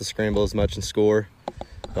so I don't have to scramble as much and score.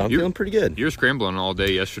 But I'm feeling pretty good. You were scrambling all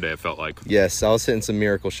day yesterday, it felt like. Yes, I was hitting some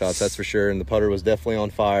miracle shots, that's for sure, and the putter was definitely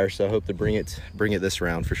on fire, so I hope to bring it this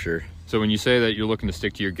round for sure. So when you say that you're looking to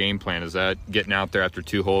stick to your game plan, is that getting out there after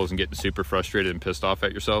 2 holes and getting super frustrated and pissed off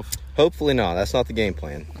at yourself? Hopefully not. That's not the game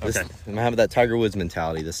plan. Okay. I'm having that Tiger Woods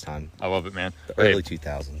mentality this time. I love it, man. The early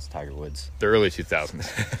 2000s, Tiger Woods. The early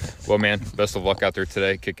 2000s. Well, man, best of luck out there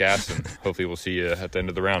today. Kick ass, and hopefully we'll see you at the end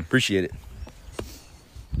of the round. Appreciate it.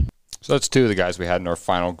 So that's 2 of the guys we had in our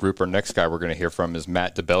final group. Our next guy we're going to hear from is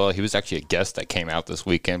Matt DeBella. He was actually a guest that came out this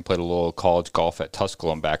weekend, played a little college golf at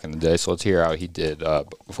Tusculum back in the day. So let's hear how he did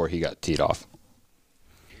before he got teed off.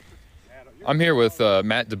 I'm here with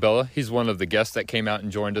Matt DeBella. He's one of the guests that came out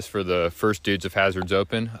and joined us for the first Dudes of Hazards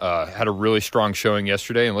Open. Had a really strong showing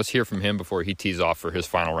yesterday, and let's hear from him before he tees off for his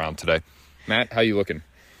final round today. Matt, how you looking?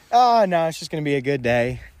 No, it's just going to be a good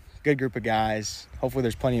day. Good group of guys. Hopefully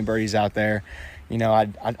there's plenty of birdies out there. You know,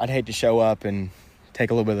 I'd hate to show up and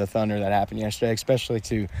take a little bit of the thunder that happened yesterday, especially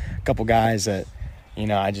to a couple guys that, you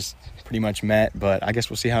know, I just pretty much met, but I guess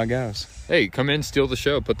we'll see how it goes. Hey, come in, steal the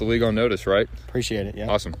show, put the league on notice, right? Appreciate it, yeah.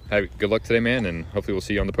 Awesome. Hey, good luck today, man, and hopefully we'll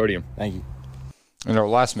see you on the podium. Thank you. And our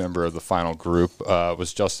last member of the final group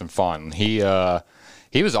was Justin Fawn. He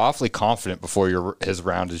was awfully confident before his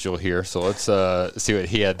round, as you'll hear, so let's see what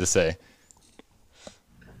he had to say.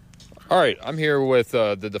 All right, I'm here with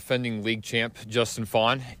the defending league champ, Justin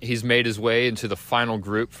Fawn. He's made his way into the final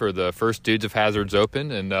group for the first Dudes of Hazards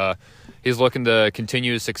Open, and he's looking to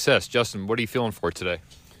continue his success. Justin, what are you feeling for today?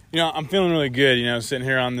 You know, I'm feeling really good, you know, sitting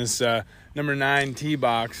here on this number 9 tee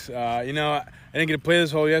box. You know, I didn't get to play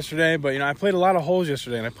this hole yesterday, but, you know, I played a lot of holes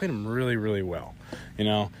yesterday, and I played them really, really well. You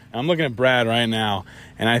know, and I'm looking at Brad right now,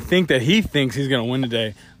 and I think that he thinks he's going to win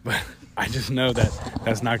today, but I just know that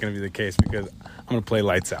that's not going to be the case because I'm going to play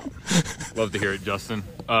lights out. Love to hear it, Justin.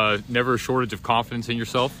 Never a shortage of confidence in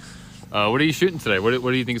yourself. What are you shooting today? What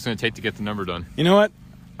do you think it's going to take to get the number done? You know what?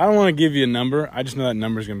 I don't want to give you a number. I just know that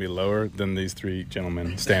number is going to be lower than these 3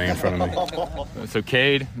 gentlemen standing in front of me. So,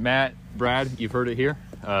 Cade, Matt, Brad, you've heard it here.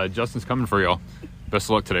 Justin's coming for y'all. Best of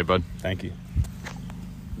luck today, bud. Thank you.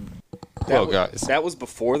 Well, guys. That was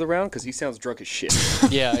before the round because he sounds drunk as shit.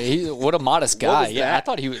 Yeah, what a modest guy. Yeah, I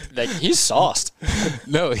thought he's sauced.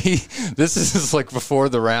 No, this is like before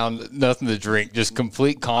the round, nothing to drink, just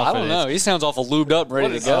complete confidence. I don't know. He sounds awful lubed up,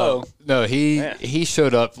 ready to go. No, he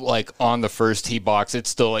showed up like on the first tee box. It's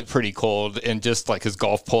still like pretty cold, and just like his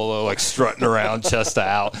golf polo, like strutting around, chest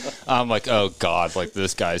out. I'm like, oh God, like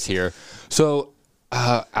this guy's here. So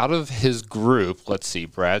out of his group, let's see,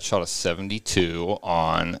 Brad shot a 72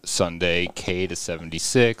 on Sunday, Cade a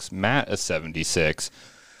 76, Matt a 76,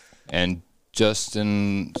 and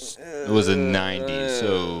Justin was a 90.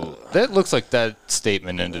 So that looks like that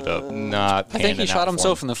statement ended up not I think he shot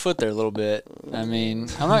himself in the foot there a little bit. I mean,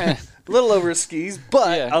 I'm not gonna... A little over his skis,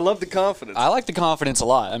 but Yeah. I love the confidence. I like the confidence a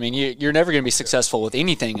lot. I mean, you're never going to be successful with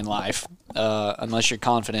anything in life unless you're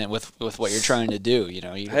confident with what you're trying to do. You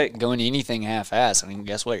know, you go into anything half-ass. I mean,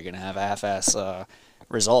 guess what? You're going to have half-ass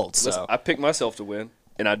results. Listen, So. I picked myself to win,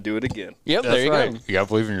 and I'd do it again. Yep, That's there you right. go. You got to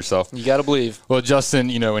believe in yourself. You got to believe. Well, Justin,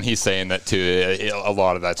 you know, when he's saying that too, a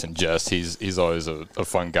lot of that's in jest. He's always a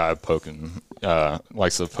fun guy poking,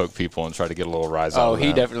 likes to poke people and try to get a little rise out of them.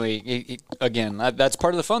 He definitely, again, that's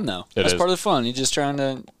part of the fun, though. That's is. part of the fun. You're just trying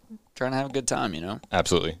to have a good time, you know?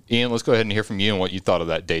 Absolutely. Ian, let's go ahead and hear from you and what you thought of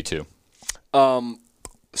that day, too.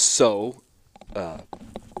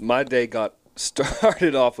 My day got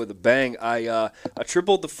started off with a bang. I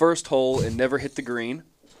tripled the first hole and never hit the green.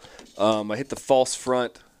 I hit the false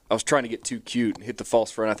front. I was trying to get too cute and hit the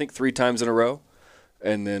false front, I think 3 times in a row,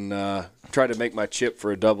 and then tried to make my chip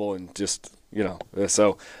for a double and just, you know.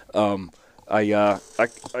 So I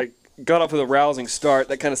got off with a rousing start.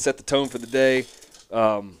 That kind of set the tone for the day.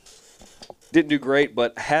 Didn't do great,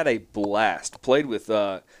 but had a blast. Played with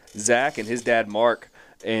Zach and his dad Mark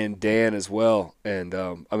and Dan as well, and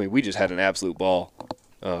I mean, we just had an absolute ball.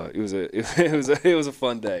 It was a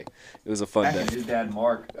fun day. It was a fun day. His dad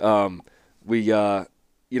Mark. We got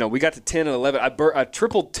to 10 and 11. I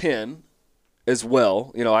tripled 10 as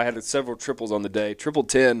well. You know, I had several triples on the day. Tripled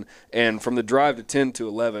 10, and from the drive to 10 to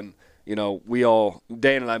 11. You know,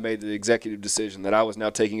 Dan and I made the executive decision that I was now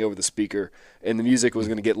taking over the speaker, and the music was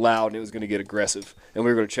going to get loud and it was going to get aggressive, and we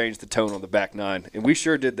were going to change the tone on the back 9. And we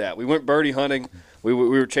sure did that. We went birdie hunting. We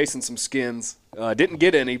were chasing some skins. Didn't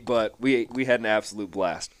get any, but we had an absolute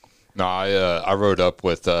blast. No, I rode up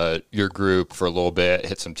with your group for a little bit,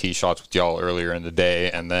 hit some tee shots with y'all earlier in the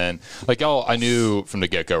day, and then like y'all, I knew from the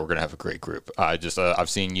get go we're gonna have a great group. I just I've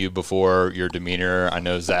seen you before, your demeanor. I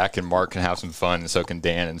know Zach and Mark can have some fun, and so can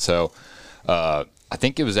Dan. And so I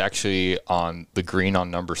think it was actually on the green on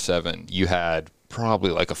number 7. You had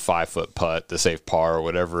probably like a 5-foot putt to save par or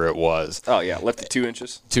whatever it was. Oh yeah, left it 2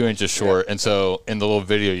 inches. 2 inches short. Yeah. And so in the little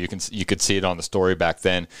video you could see it on the story back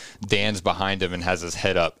then. Dan's behind him and has his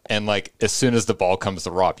head up. And like as soon as the ball comes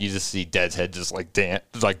to Rob, you just see Dad's head just like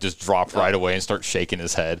just drop right away and start shaking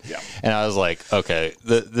his head. Yeah. And I was like, okay,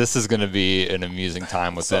 this is gonna be an amusing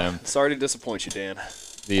time with them. Sorry to disappoint you, Dan.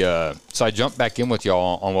 So I jumped back in with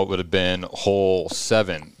y'all on what would have been hole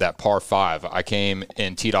 7, that par 5. I came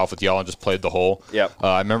and teed off with y'all and just played the hole. Yep.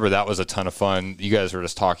 I remember that was a ton of fun. You guys were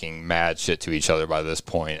just talking mad shit to each other by this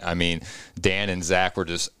point. I mean, Dan and Zach were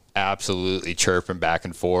just absolutely chirping back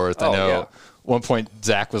and forth. I know. One point,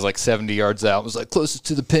 Zach was like 70 yards out. Was like closest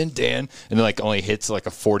to the pin, Dan, and then like only hits like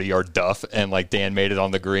a 40-yard duff, and like Dan made it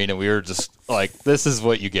on the green, and we were just like, "This is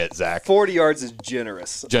what you get, Zach." 40 yards is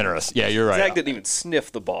generous. Generous, yeah, you're right. Zach didn't even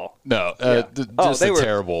sniff the ball. No,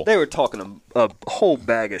 terrible. They were talking a whole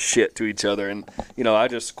bag of shit to each other, and I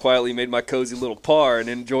just quietly made my cozy little par and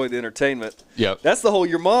enjoyed the entertainment. Yep. That's the whole.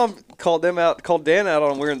 Your mom called Dan out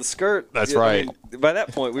on wearing the skirt. That's right. I mean, by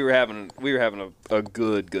that point, we were having a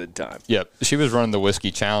good time. Yep. She was running the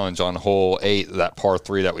whiskey challenge on hole 8, that par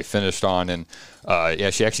 3 that we finished on, and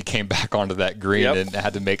she actually came back onto that green and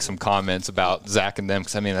had to make some comments about Zach and them,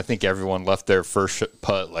 because I think everyone left their first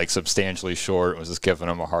putt like substantially short and was just giving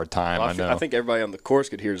them a hard time. Well, I think everybody on the course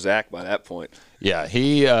could hear Zach by that point. Yeah,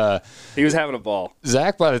 he was having a ball.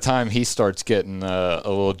 Zach, by the time he starts getting a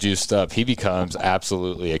little juiced up, he becomes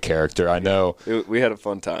absolutely a character. I know. We had a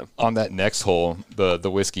fun time on that next hole,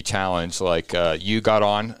 the whiskey challenge. Like you got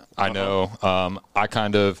on. I know. I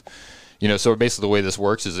kind of. So basically the way this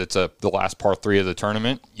works is it's the last par 3 of the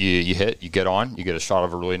tournament. You hit, you get on, you get a shot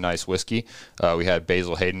of a really nice whiskey. We had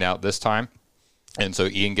Basil Hayden out this time. And so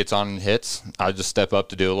Ian gets on and hits. I just step up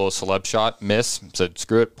to do a little celeb shot, miss. Said,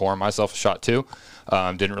 screw it, pouring myself a shot too.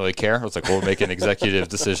 Didn't really care. I was like, we'll make an executive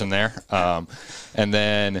decision there. And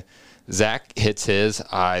then Zach hits his.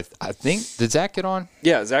 I think, did Zach get on?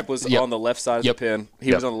 Yeah, Zach was on the left side of the pin.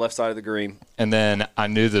 He was on the left side of the green. And then I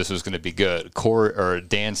knew this was going to be good.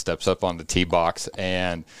 Dan steps up on the tee box,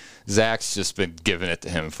 and Zach's just been giving it to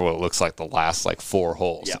him for what looks like the last 4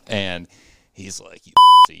 holes. Yeah. And he's like,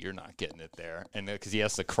 you're not getting it there. And because he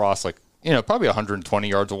has to cross probably 120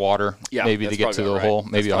 yards of water maybe to get to the hole,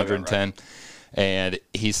 maybe 110. Right. And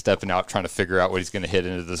he's stepping out trying to figure out what he's going to hit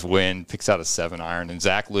into this wind, picks out a 7-iron, and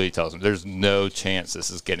Zach literally tells him there's no chance this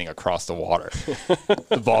is getting across the water.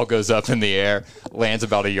 The ball goes up in the air, lands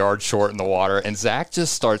about a yard short in the water, and Zach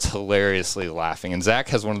just starts hilariously laughing. And Zach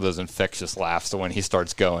has one of those infectious laughs, so when he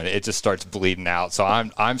starts going, it just starts bleeding out. So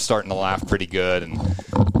I'm starting to laugh pretty good. And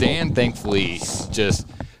Dan, thankfully, just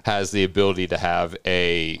has the ability to have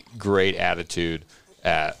a great attitude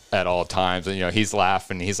at all times, and he's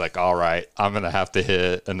laughing. He's like, all right, I'm gonna have to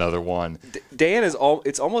hit another one. Dan it's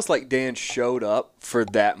almost like Dan showed up for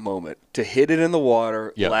that moment to hit it in the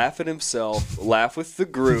water, laugh at himself, laugh with the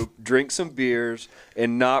group, drink some beers,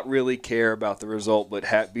 and not really care about the result,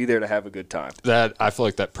 but be there to have a good time. That, I feel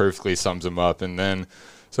like that perfectly sums him up. And then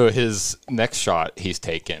so his next shot he's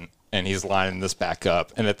taken, and he's lining this back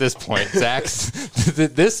up. And at this point, Zach's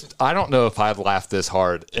I don't know if I'd laughed this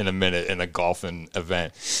hard in a minute in a golfing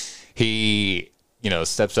event. He,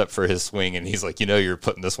 steps up for his swing, and he's like, you're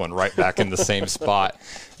putting this one right back in the same spot.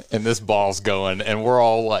 And this ball's going, and we're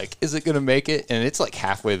all like, is it going to make it? And it's like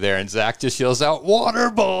halfway there, and Zach just yells out, water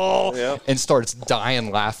ball, and starts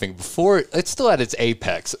dying laughing before it's still at its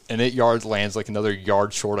apex, and it lands like another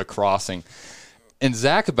yard short of crossing. And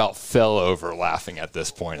Zach about fell over laughing at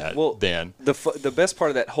this point Dan. The best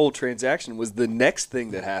part of that whole transaction was the next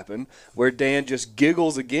thing that happened, where Dan just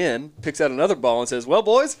giggles again, picks out another ball and says, well,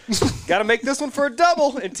 boys, got to make this one for a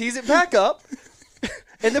double, and tees it back up,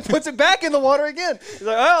 and then puts it back in the water again. He's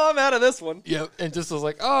like, oh, I'm out of this one. Yep, and just was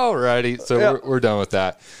like, all righty. So we're done with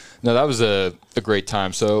that. No, that was a great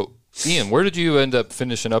time. So, Ian, where did you end up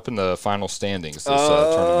finishing up in the final standings this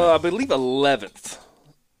tournament? I believe 11th.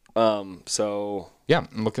 Yeah,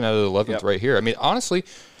 I'm looking at it 11th right here. I mean, honestly,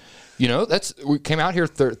 we came out here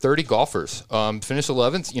 30 golfers, finished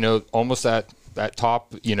 11th, almost at that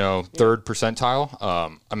top, third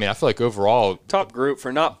percentile. I feel like overall top group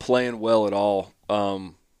for not playing well at all.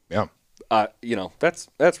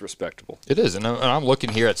 That's respectable. It is. And I'm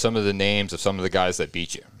looking here at some of the names of some of the guys that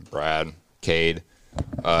beat you. Brad, Cade,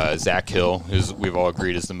 Zach Hill, who we've all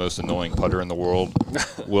agreed is the most annoying putter in the world.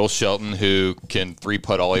 Will Shelton, who can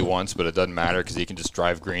 3-putt all he wants, but it doesn't matter because he can just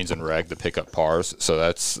drive greens and reg to pick up pars. So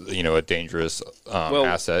that's, a dangerous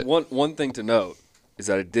asset. One thing to note is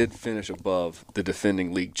that I did finish above the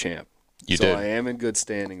defending league champ. You did. So I am in good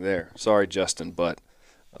standing there. Sorry, Justin, but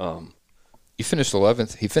you finished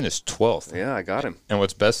 11th. He finished 12th. Yeah, I got him. And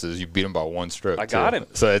what's best is you beat him by 1 stroke. I got him.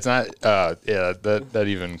 So it's not, that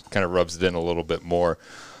even kind of rubs it in a little bit more.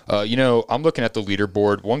 I'm looking at the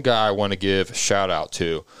leaderboard. One guy I want to give a shout out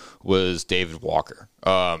to was David Walker.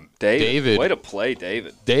 David, way to play,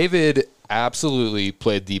 David. David absolutely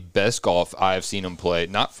played the best golf I've seen him play,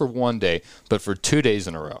 not for one day, but for 2 days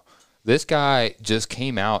in a row. This guy just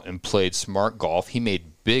came out and played smart golf. He made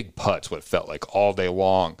big putts, what it felt like, all day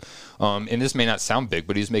long. And this may not sound big,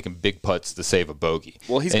 but he's making big putts to save a bogey.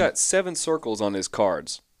 Well, he's got 7 circles on his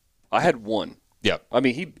cards. I had 1. Yep. I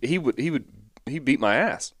mean, he beat my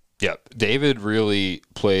ass. Yep. David really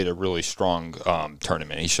played a really strong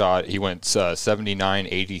tournament. He went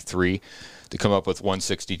 79-83 to come up with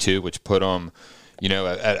 162, which put him,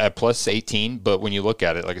 at plus 18. But when you look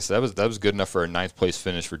at it, like I said, that was good enough for a 9th place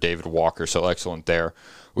finish for David Walker. So excellent there.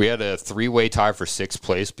 We had a 3-way tie for 6th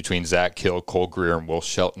place between Zach Hill, Cole Greer, and Will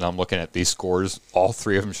Shelton. I'm looking at these scores. All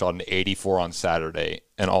 3 of them shot an 84 on Saturday,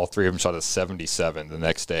 and all 3 of them shot a 77 the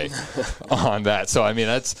next day on that. So, I mean,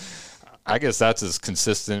 I guess that's as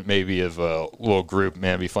consistent maybe of a little group.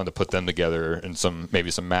 Man, it'd be fun to put them together and maybe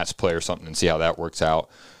some match play or something and see how that works out.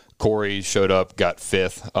 Corey showed up, got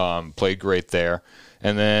 5th, played great there.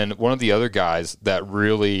 And then one of the other guys that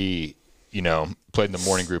really, played in the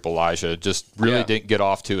morning group, Elijah, just really didn't get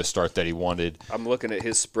off to a start that he wanted. I'm looking at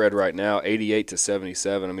his spread right now,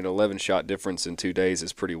 88-77. I mean, 11 shot difference in 2 days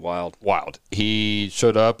is pretty wild. He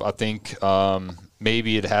showed up, I think,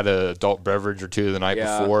 maybe it had an adult beverage or 2 the night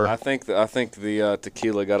before. I think the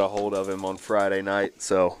tequila got a hold of him on Friday night,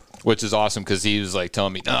 so. Which is awesome because he was like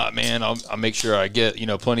telling me, "Nah, man, I'll make sure I get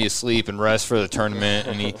plenty of sleep and rest for the tournament."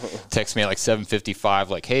 And he texted me at like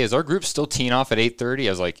 7:55, like, "Hey, is our group still teeing off at 8:30?"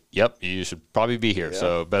 I was like, "Yep, you should probably be here." Yeah.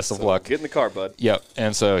 So best of luck. Get in the car, bud. Yep.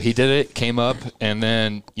 And so he did it, came up, and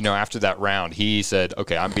then after that round, he said,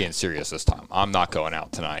 "Okay, I'm being serious this time. I'm not going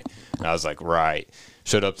out tonight." And I was like, "Right."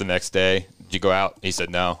 Showed up the next day. Did you go out? He said,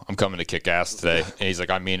 "No, I'm coming to kick ass today." And he's like,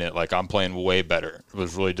 "I mean it. Like, I'm playing way better."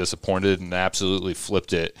 Was really disappointed and absolutely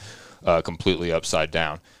flipped it completely upside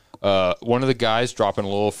down. One of the guys dropping a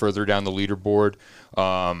little further down the leaderboard,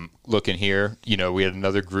 looking here, we had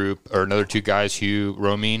another 2 guys, Hugh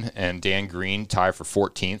Romine and Dan Green, tie for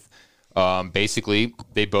 14th. Basically,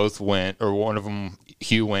 they both went, or one of them,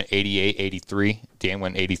 Hugh went 88-83, Dan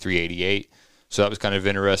went 83-88. So that was kind of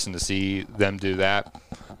interesting to see them do that.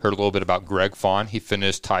 Heard a little bit about Greg Fawn. He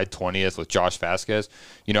finished tied 20th with Josh Vasquez.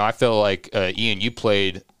 I feel like, Ian, you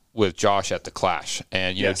played with Josh at the Clash.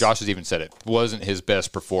 And, Josh has even said it wasn't his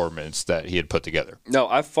best performance that he had put together. No,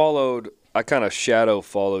 I kind of shadow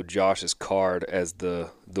followed Josh's card as the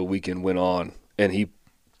weekend went on. And he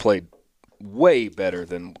played way better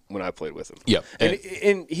than when I played with him. Yep.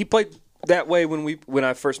 And he played that way when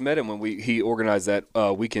I first met him, when he organized that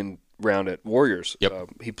weekend round at Warriors. Yep.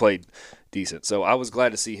 He played decent. So I was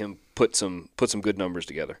glad to see him put some good numbers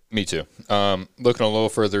together. Me too. Looking a little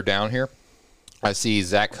further down here, I see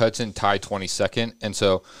Zach Hudson tied 22nd. And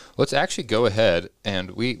so let's actually go ahead, and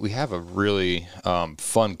we have a really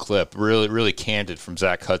fun clip, really, really candid from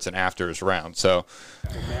Zach Hudson after his round. So,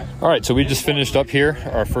 all right, so we just finished up here,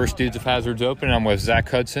 our first Dudes of Hazards Open. I'm with Zach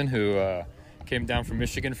Hudson, who came down from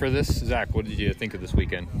Michigan for this. Zach, what did you think of this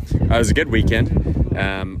weekend? It was a good weekend.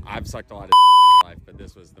 I've sucked a lot of life, but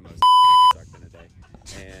this was the most sucked in a day.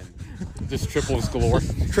 And just triples galore.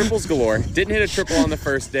 Triples galore. Didn't hit a triple on the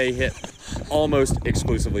first day. Hit almost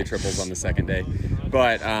exclusively triples on the second day.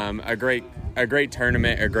 But a great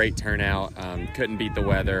tournament, a great turnout. Couldn't beat the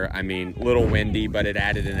weather. I mean, little windy, but it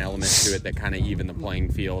added an element to it that kind of evened the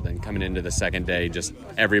playing field. And coming into the second day, just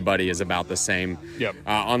everybody is about the same. Yep.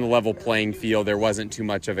 On the level playing field, there wasn't too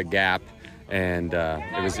much of a gap, and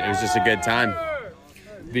it was just a good time.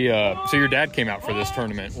 So your dad came out for this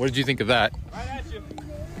tournament. What did you think of that?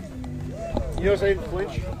 You know, say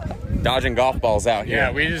flinch. Dodging golf balls out here.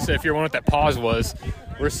 Yeah, if you're wondering what that pause was,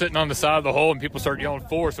 we're sitting on the side of the hole and people started yelling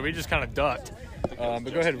 4, so we just kind of ducked.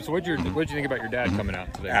 But go ahead. So what'd you think about your dad coming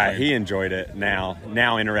out today? He enjoyed it. Now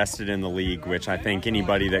interested in the league, which I think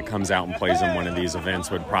anybody that comes out and plays in one of these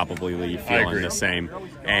events would probably leave feeling the same.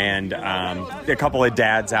 And a couple of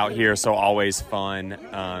dads out here, so always fun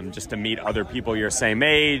just to meet other people your same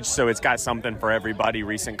age. So it's got something for everybody,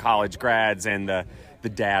 recent college grads and the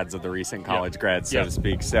dads of the recent college grads, so to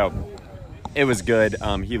speak. So It was good.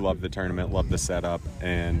 He loved the tournament, loved the setup,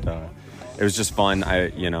 and it was just fun.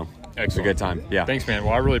 It was a good time. Yeah. Thanks, man.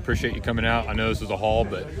 Well, I really appreciate you coming out. I know this is a haul,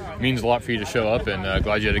 but it means a lot for you to show up, and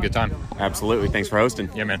glad you had a good time. Absolutely. Thanks for hosting.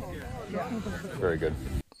 Yeah, man. Very good.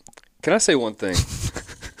 Can I say one thing?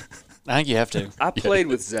 I think you have to. I played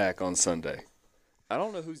with Zach on Sunday. I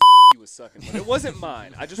don't know whose he was sucking, but it wasn't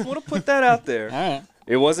mine. I just want to put that out there. All right.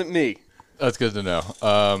 It wasn't me. That's good to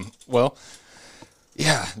know. Well,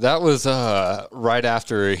 yeah, that was right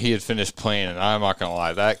after he had finished playing, and I'm not going to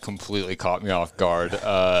lie, that completely caught me off guard.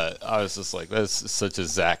 I was just like, that's such a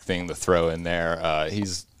Zach thing to throw in there.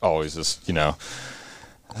 He's always just,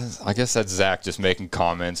 I guess that's Zach just making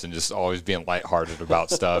comments and just always being lighthearted about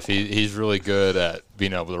stuff. He's really good at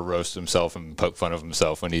being able to roast himself and poke fun of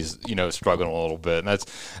himself when he's, struggling a little bit. And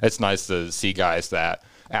it's nice to see guys that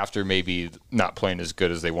after maybe not playing as good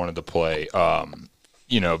as they wanted to play,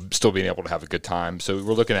 still being able to have a good time. So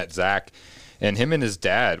we're looking at Zach, and him and his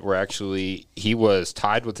dad he was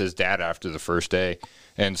tied with his dad after the first day.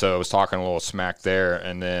 And so I was talking a little smack there,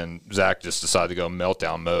 and then Zach just decided to go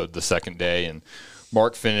meltdown mode the second day, and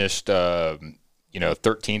Mark finished,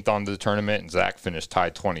 13th on the tournament, and Zach finished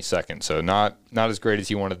tied 22nd. So not as great as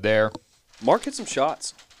he wanted there. Mark hit some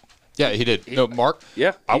shots. Yeah, he did. Mark.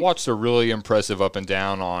 Yeah, I watched a really impressive up and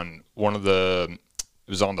down on one of the. It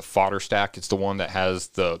was on the fodder stack. It's the one that has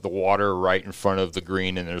the water right in front of the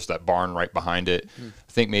green, and there's that barn right behind it.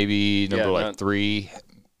 I think maybe number 3.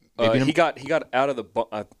 Maybe he got out of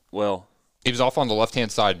the he was off on the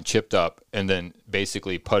left-hand side and chipped up, and then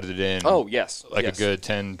basically putted it in. Oh, yes. Like a good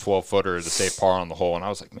 10, 12-footer to save par on the hole. And I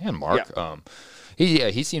was like, man, Mark. Yeah.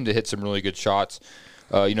 He seemed to hit some really good shots.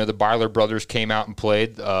 The Byler brothers came out and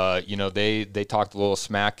played. They talked a little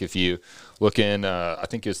smack. If you look in, I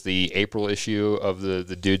think it's the April issue of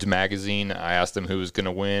the Dudes magazine, I asked them who was going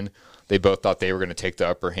to win. They both thought they were going to take the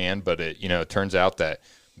upper hand, but it turns out that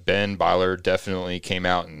Ben Byler definitely came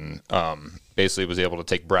out and basically was able to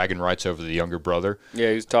take bragging rights over the younger brother. Yeah,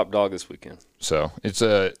 he was top dog this weekend. So it's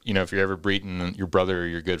if you're ever beating your brother or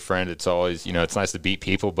your good friend, it's always, it's nice to beat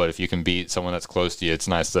people, but if you can beat someone that's close to you, it's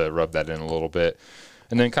nice to rub that in a little bit.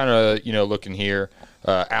 And then kind of, looking here,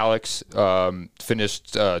 Alex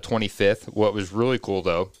finished 25th. What was really cool,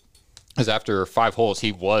 though, is after 5 holes,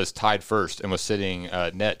 he was tied first and was sitting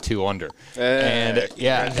net 2 under. So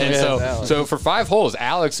for 5 holes,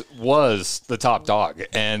 Alex was the top dog,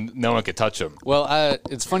 and no one could touch him. Well,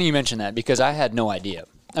 it's funny you mention that because I had no idea.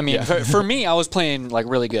 I mean, for me, I was playing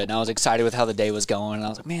really good, and I was excited with how the day was going. And I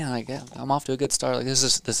was like, man, I'm off to a good start. This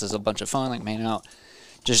is a bunch of fun.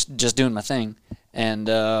 Just doing my thing. And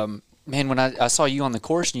man, when I saw you on the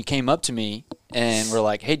course and you came up to me and were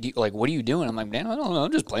like, hey, what are you doing? I'm like, man, I don't know,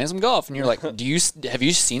 I'm just playing some golf. And you're like, have you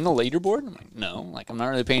seen the leaderboard? I'm like, no, I'm not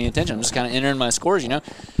really paying attention. I'm just kind of entering my scores,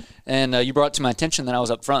 And you brought it to my attention that I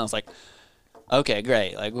was up front. I was like, okay,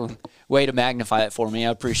 great. Way to magnify it for me.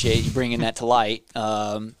 I appreciate you bringing that to light.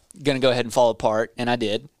 Going to go ahead and fall apart, and I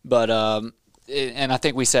did. But and I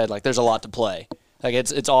think we said, there's a lot to play.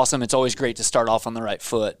 It's awesome. It's always great to start off on the right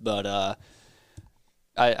foot, but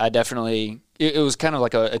I definitely it was kind of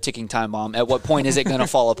like a ticking time bomb. At what point is it going to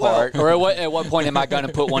fall apart, or at what point am I going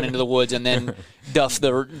to put one into the woods and then duff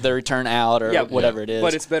the return out or whatever it is?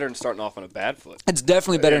 But it's better than starting off on a bad foot. It's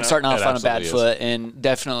definitely better than starting off on a bad foot, and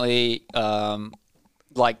definitely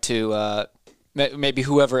like to. Maybe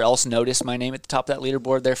whoever else noticed my name at the top of that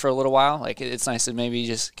leaderboard there for a little while. It's nice to maybe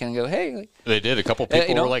just kind of go, hey. They did. A couple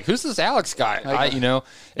people were like, who's this Alex guy?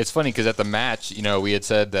 It's funny because at the match, we had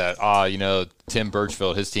said that, Tim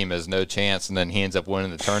Birchfield, his team has no chance, and then he ends up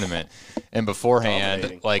winning the tournament. And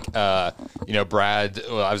beforehand, Brad, I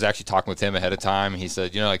was actually talking with him ahead of time, and he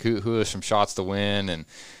said, who has some shots to win? And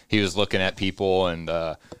he was looking at people, and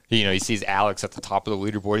he sees Alex at the top of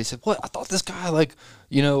the leaderboard. He said, "What? I thought this guy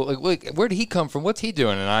where did he come from? What's he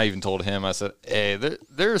doing?" And I even told him, I said, "Hey,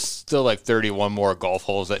 there's still 31 more golf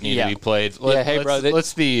holes that need to be played.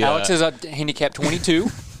 Let's be." Alex is a handicap 22.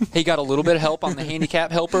 He got a little bit of help on the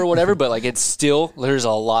handicap helper or whatever, but it's still there's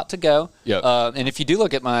a lot to go. Yep. And if you do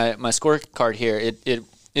look at my scorecard here, it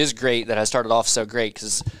is great that I started off so great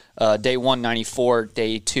because day 1 94,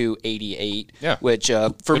 day 2 88. Yeah. Which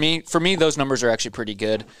for me those numbers are actually pretty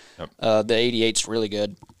good. Yep. The 88's really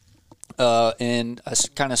good. And I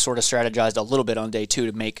kind of sort of strategized a little bit on day 2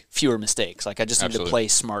 to make fewer mistakes. I just need to play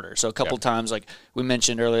smarter. So a couple times, we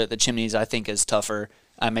mentioned earlier, the chimneys I think is tougher.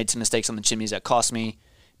 I made some mistakes on the chimneys that cost me.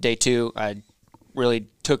 Day 2, I really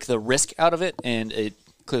took the risk out of it, and it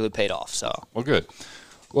clearly paid off. So well, good.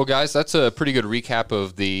 Well, guys, that's a pretty good recap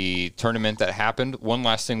of the tournament that happened. One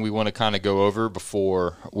last thing we want to kind of go over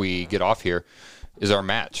before we get off here is our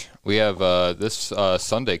match. We have this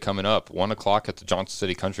Sunday coming up, 1 o'clock at the Johnson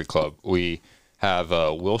City Country Club. We have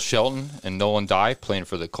Will Shelton and Nolan Dye playing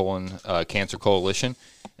for the Colon Cancer Coalition,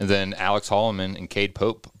 and then Alex Holloman and Cade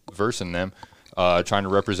Pope versing them, trying to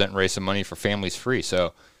represent and raise some money for Families Free.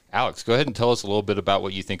 So, Alex, go ahead and tell us a little bit about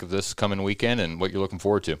what you think of this coming weekend and what you're looking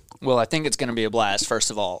forward to. Well, I think it's going to be a blast,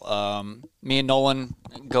 first of all. Me and Nolan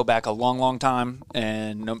go back a long, long time,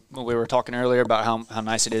 and we were talking earlier about how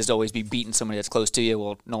nice it is to always be beating somebody that's close to you.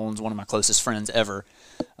 Well, Nolan's one of my closest friends ever.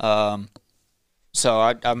 So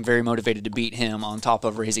I'm very motivated to beat him on top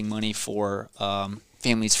of raising money for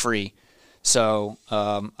Families Free. So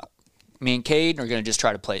me and Cade are going to just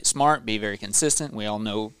try to play it smart, be very consistent. We all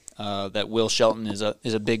know that Will Shelton is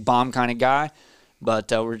a big bomb kind of guy,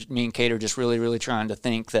 but me and Cade are just really, really trying to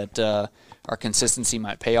think that our consistency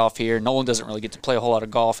might pay off here. Nolan doesn't really get to play a whole lot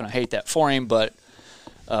of golf, and I hate that for him, but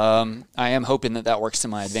I am hoping that works to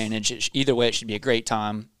my advantage. Either way, it should be a great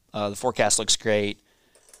time. The forecast looks great.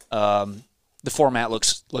 The format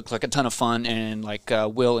looks like a ton of fun, and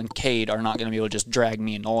Will and Cade are not going to be able to just drag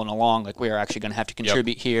me and Nolan along. Like, we are actually going to have to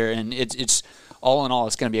contribute here, and it's all in all,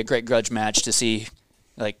 it's going to be a great grudge match to see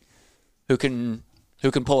who can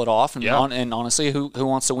pull it off, and and honestly, who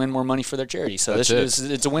wants to win more money for their charity. So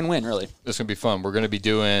it's a win-win, really. It's going to be fun. We're going to be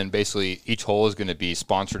doing, basically, each hole is going to be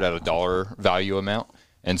sponsored at a dollar value amount.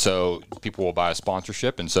 And so people will buy a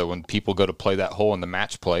sponsorship. And so when people go to play that hole in the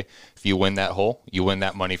match play, if you win that hole, you win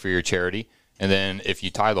that money for your charity. And then if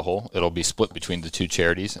you tie the hole, it'll be split between the two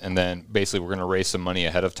charities. And then basically we're going to raise some money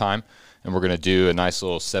ahead of time. And we're going to do a nice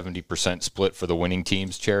little 70% split for the winning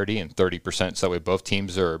team's charity and 30% so that way both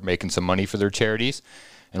teams are making some money for their charities.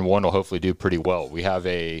 And one will hopefully do pretty well. We have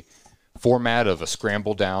a format of a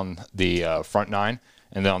scramble down the front nine.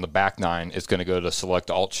 And then on the back nine, it's going to go to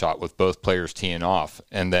select alt shot with both players teeing off.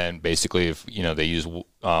 And then basically if they use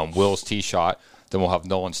Will's tee shot, then we'll have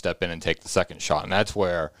Nolan step in and take the second shot. And that's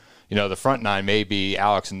where the front nine, maybe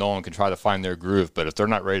Alex and Nolan can try to find their groove, but if they're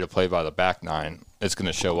not ready to play by the back nine, it's going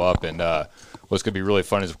to show up. And what's going to be really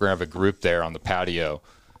fun is we're going to have a group there on the patio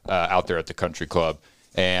out there at the country club,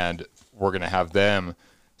 and we're going to have them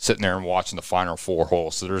sitting there and watching the final four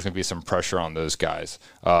holes. So there's going to be some pressure on those guys.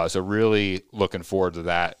 So really looking forward to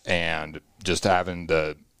that and just having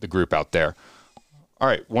the group out there. All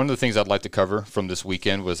right, one of the things I'd like to cover from this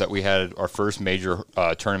weekend was that we had our first major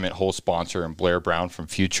tournament hole sponsor in Blair Brown from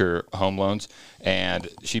Future Home Loans, and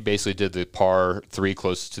she basically did the par 3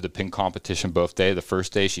 closest to the pin competition both days. The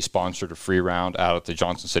first day, she sponsored a free round out at the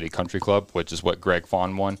Johnson City Country Club, which is what Greg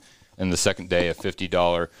Vaughn won. And the second day, a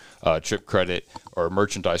 $50 trip credit or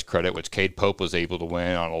merchandise credit, which Cade Pope was able to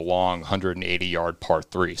win on a long 180-yard par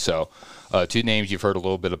 3. So two names you've heard a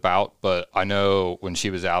little bit about, but I know when she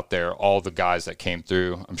was out there, all the guys that came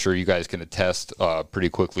through, I'm sure you guys can attest pretty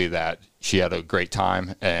quickly that she had a great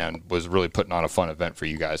time and was really putting on a fun event for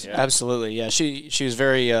you guys. Yeah. Absolutely, yeah. She was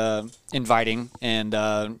very inviting and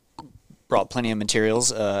brought plenty of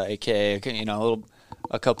materials, aka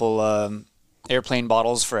a couple airplane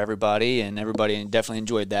bottles for everybody, and everybody definitely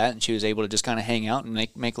enjoyed that. And she was able to just kind of hang out and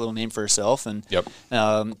make a little name for herself. And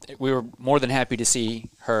we were more than happy to see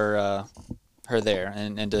her there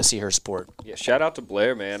and to see her support. Yeah, shout out to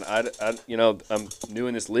Blair, man. I'm new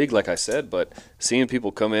in this league, like I said, but seeing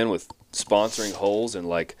people come in with sponsoring holes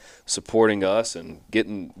and supporting us and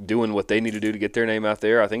doing what they need to do to get their name out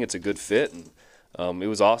there, I think it's a good fit. And it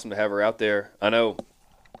was awesome to have her out there. I know.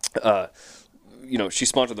 She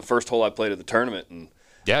sponsored the first hole I played at the tournament, and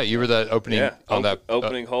you were the opening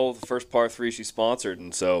opening hole, the first par 3 she sponsored,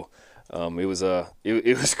 and so it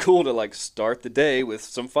was cool to start the day with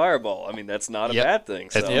some Fireball. I mean, that's not a bad thing.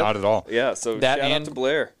 So. It's not at all. Yeah, so shout out to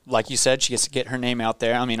Blair. Like you said, she gets to get her name out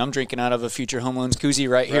there. I mean, I'm drinking out of a Future Home Loans koozie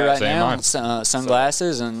right now,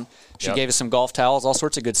 sunglasses, and she gave us some golf towels, all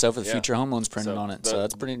sorts of good stuff with Future Home Loans printed on it. So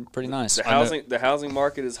that's pretty nice. The housing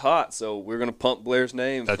market is hot, so we're going to pump Blair's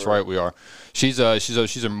name. That's right, we are. She's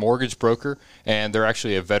a mortgage broker, and they're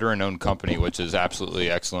actually a veteran-owned company, which is absolutely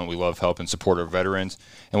excellent. We love helping support our veterans.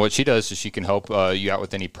 And what she does is she can help you out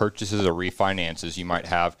with any purchases or refinances you might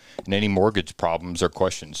have and any mortgage problems or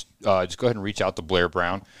questions. Just go ahead and reach out to Blair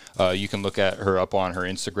Brown. You can look at her up on her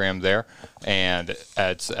Instagram there, and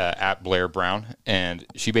it's at Blair Brown. And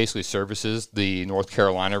she basically services the North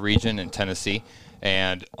Carolina region and Tennessee.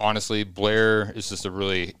 And honestly, Blair is just a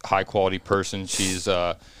really high-quality person. She's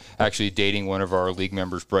actually dating one of our league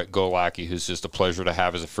members, Brett Golacki, who's just a pleasure to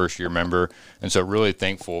have as a first-year member. And so really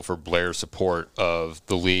thankful for Blair's support of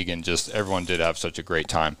the league, and just everyone did have such a great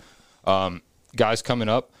time. Guys, coming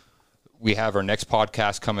up, we have our next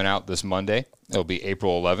podcast coming out this Monday. It'll be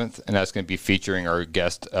April 11th, and that's going to be featuring our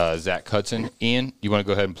guest, Zach Hudson. Ian, you want to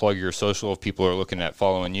go ahead and plug your social if people are looking at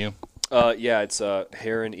following you? Yeah, it's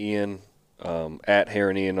Heron Ian, at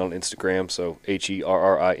Heron Ian on Instagram, so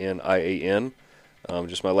HERRINIAN,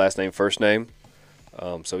 just my last name, first name.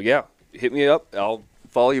 So, yeah, hit me up. I'll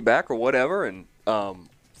follow you back or whatever, and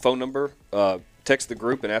phone number, text the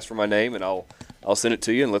group and ask for my name, and I'll send it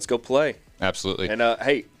to you, and let's go play. Absolutely. And,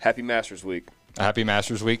 hey, happy Masters Week. Happy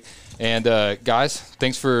Masters Week. And, guys,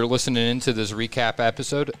 thanks for listening into this recap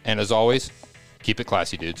episode. And as always, keep it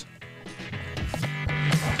classy, dudes.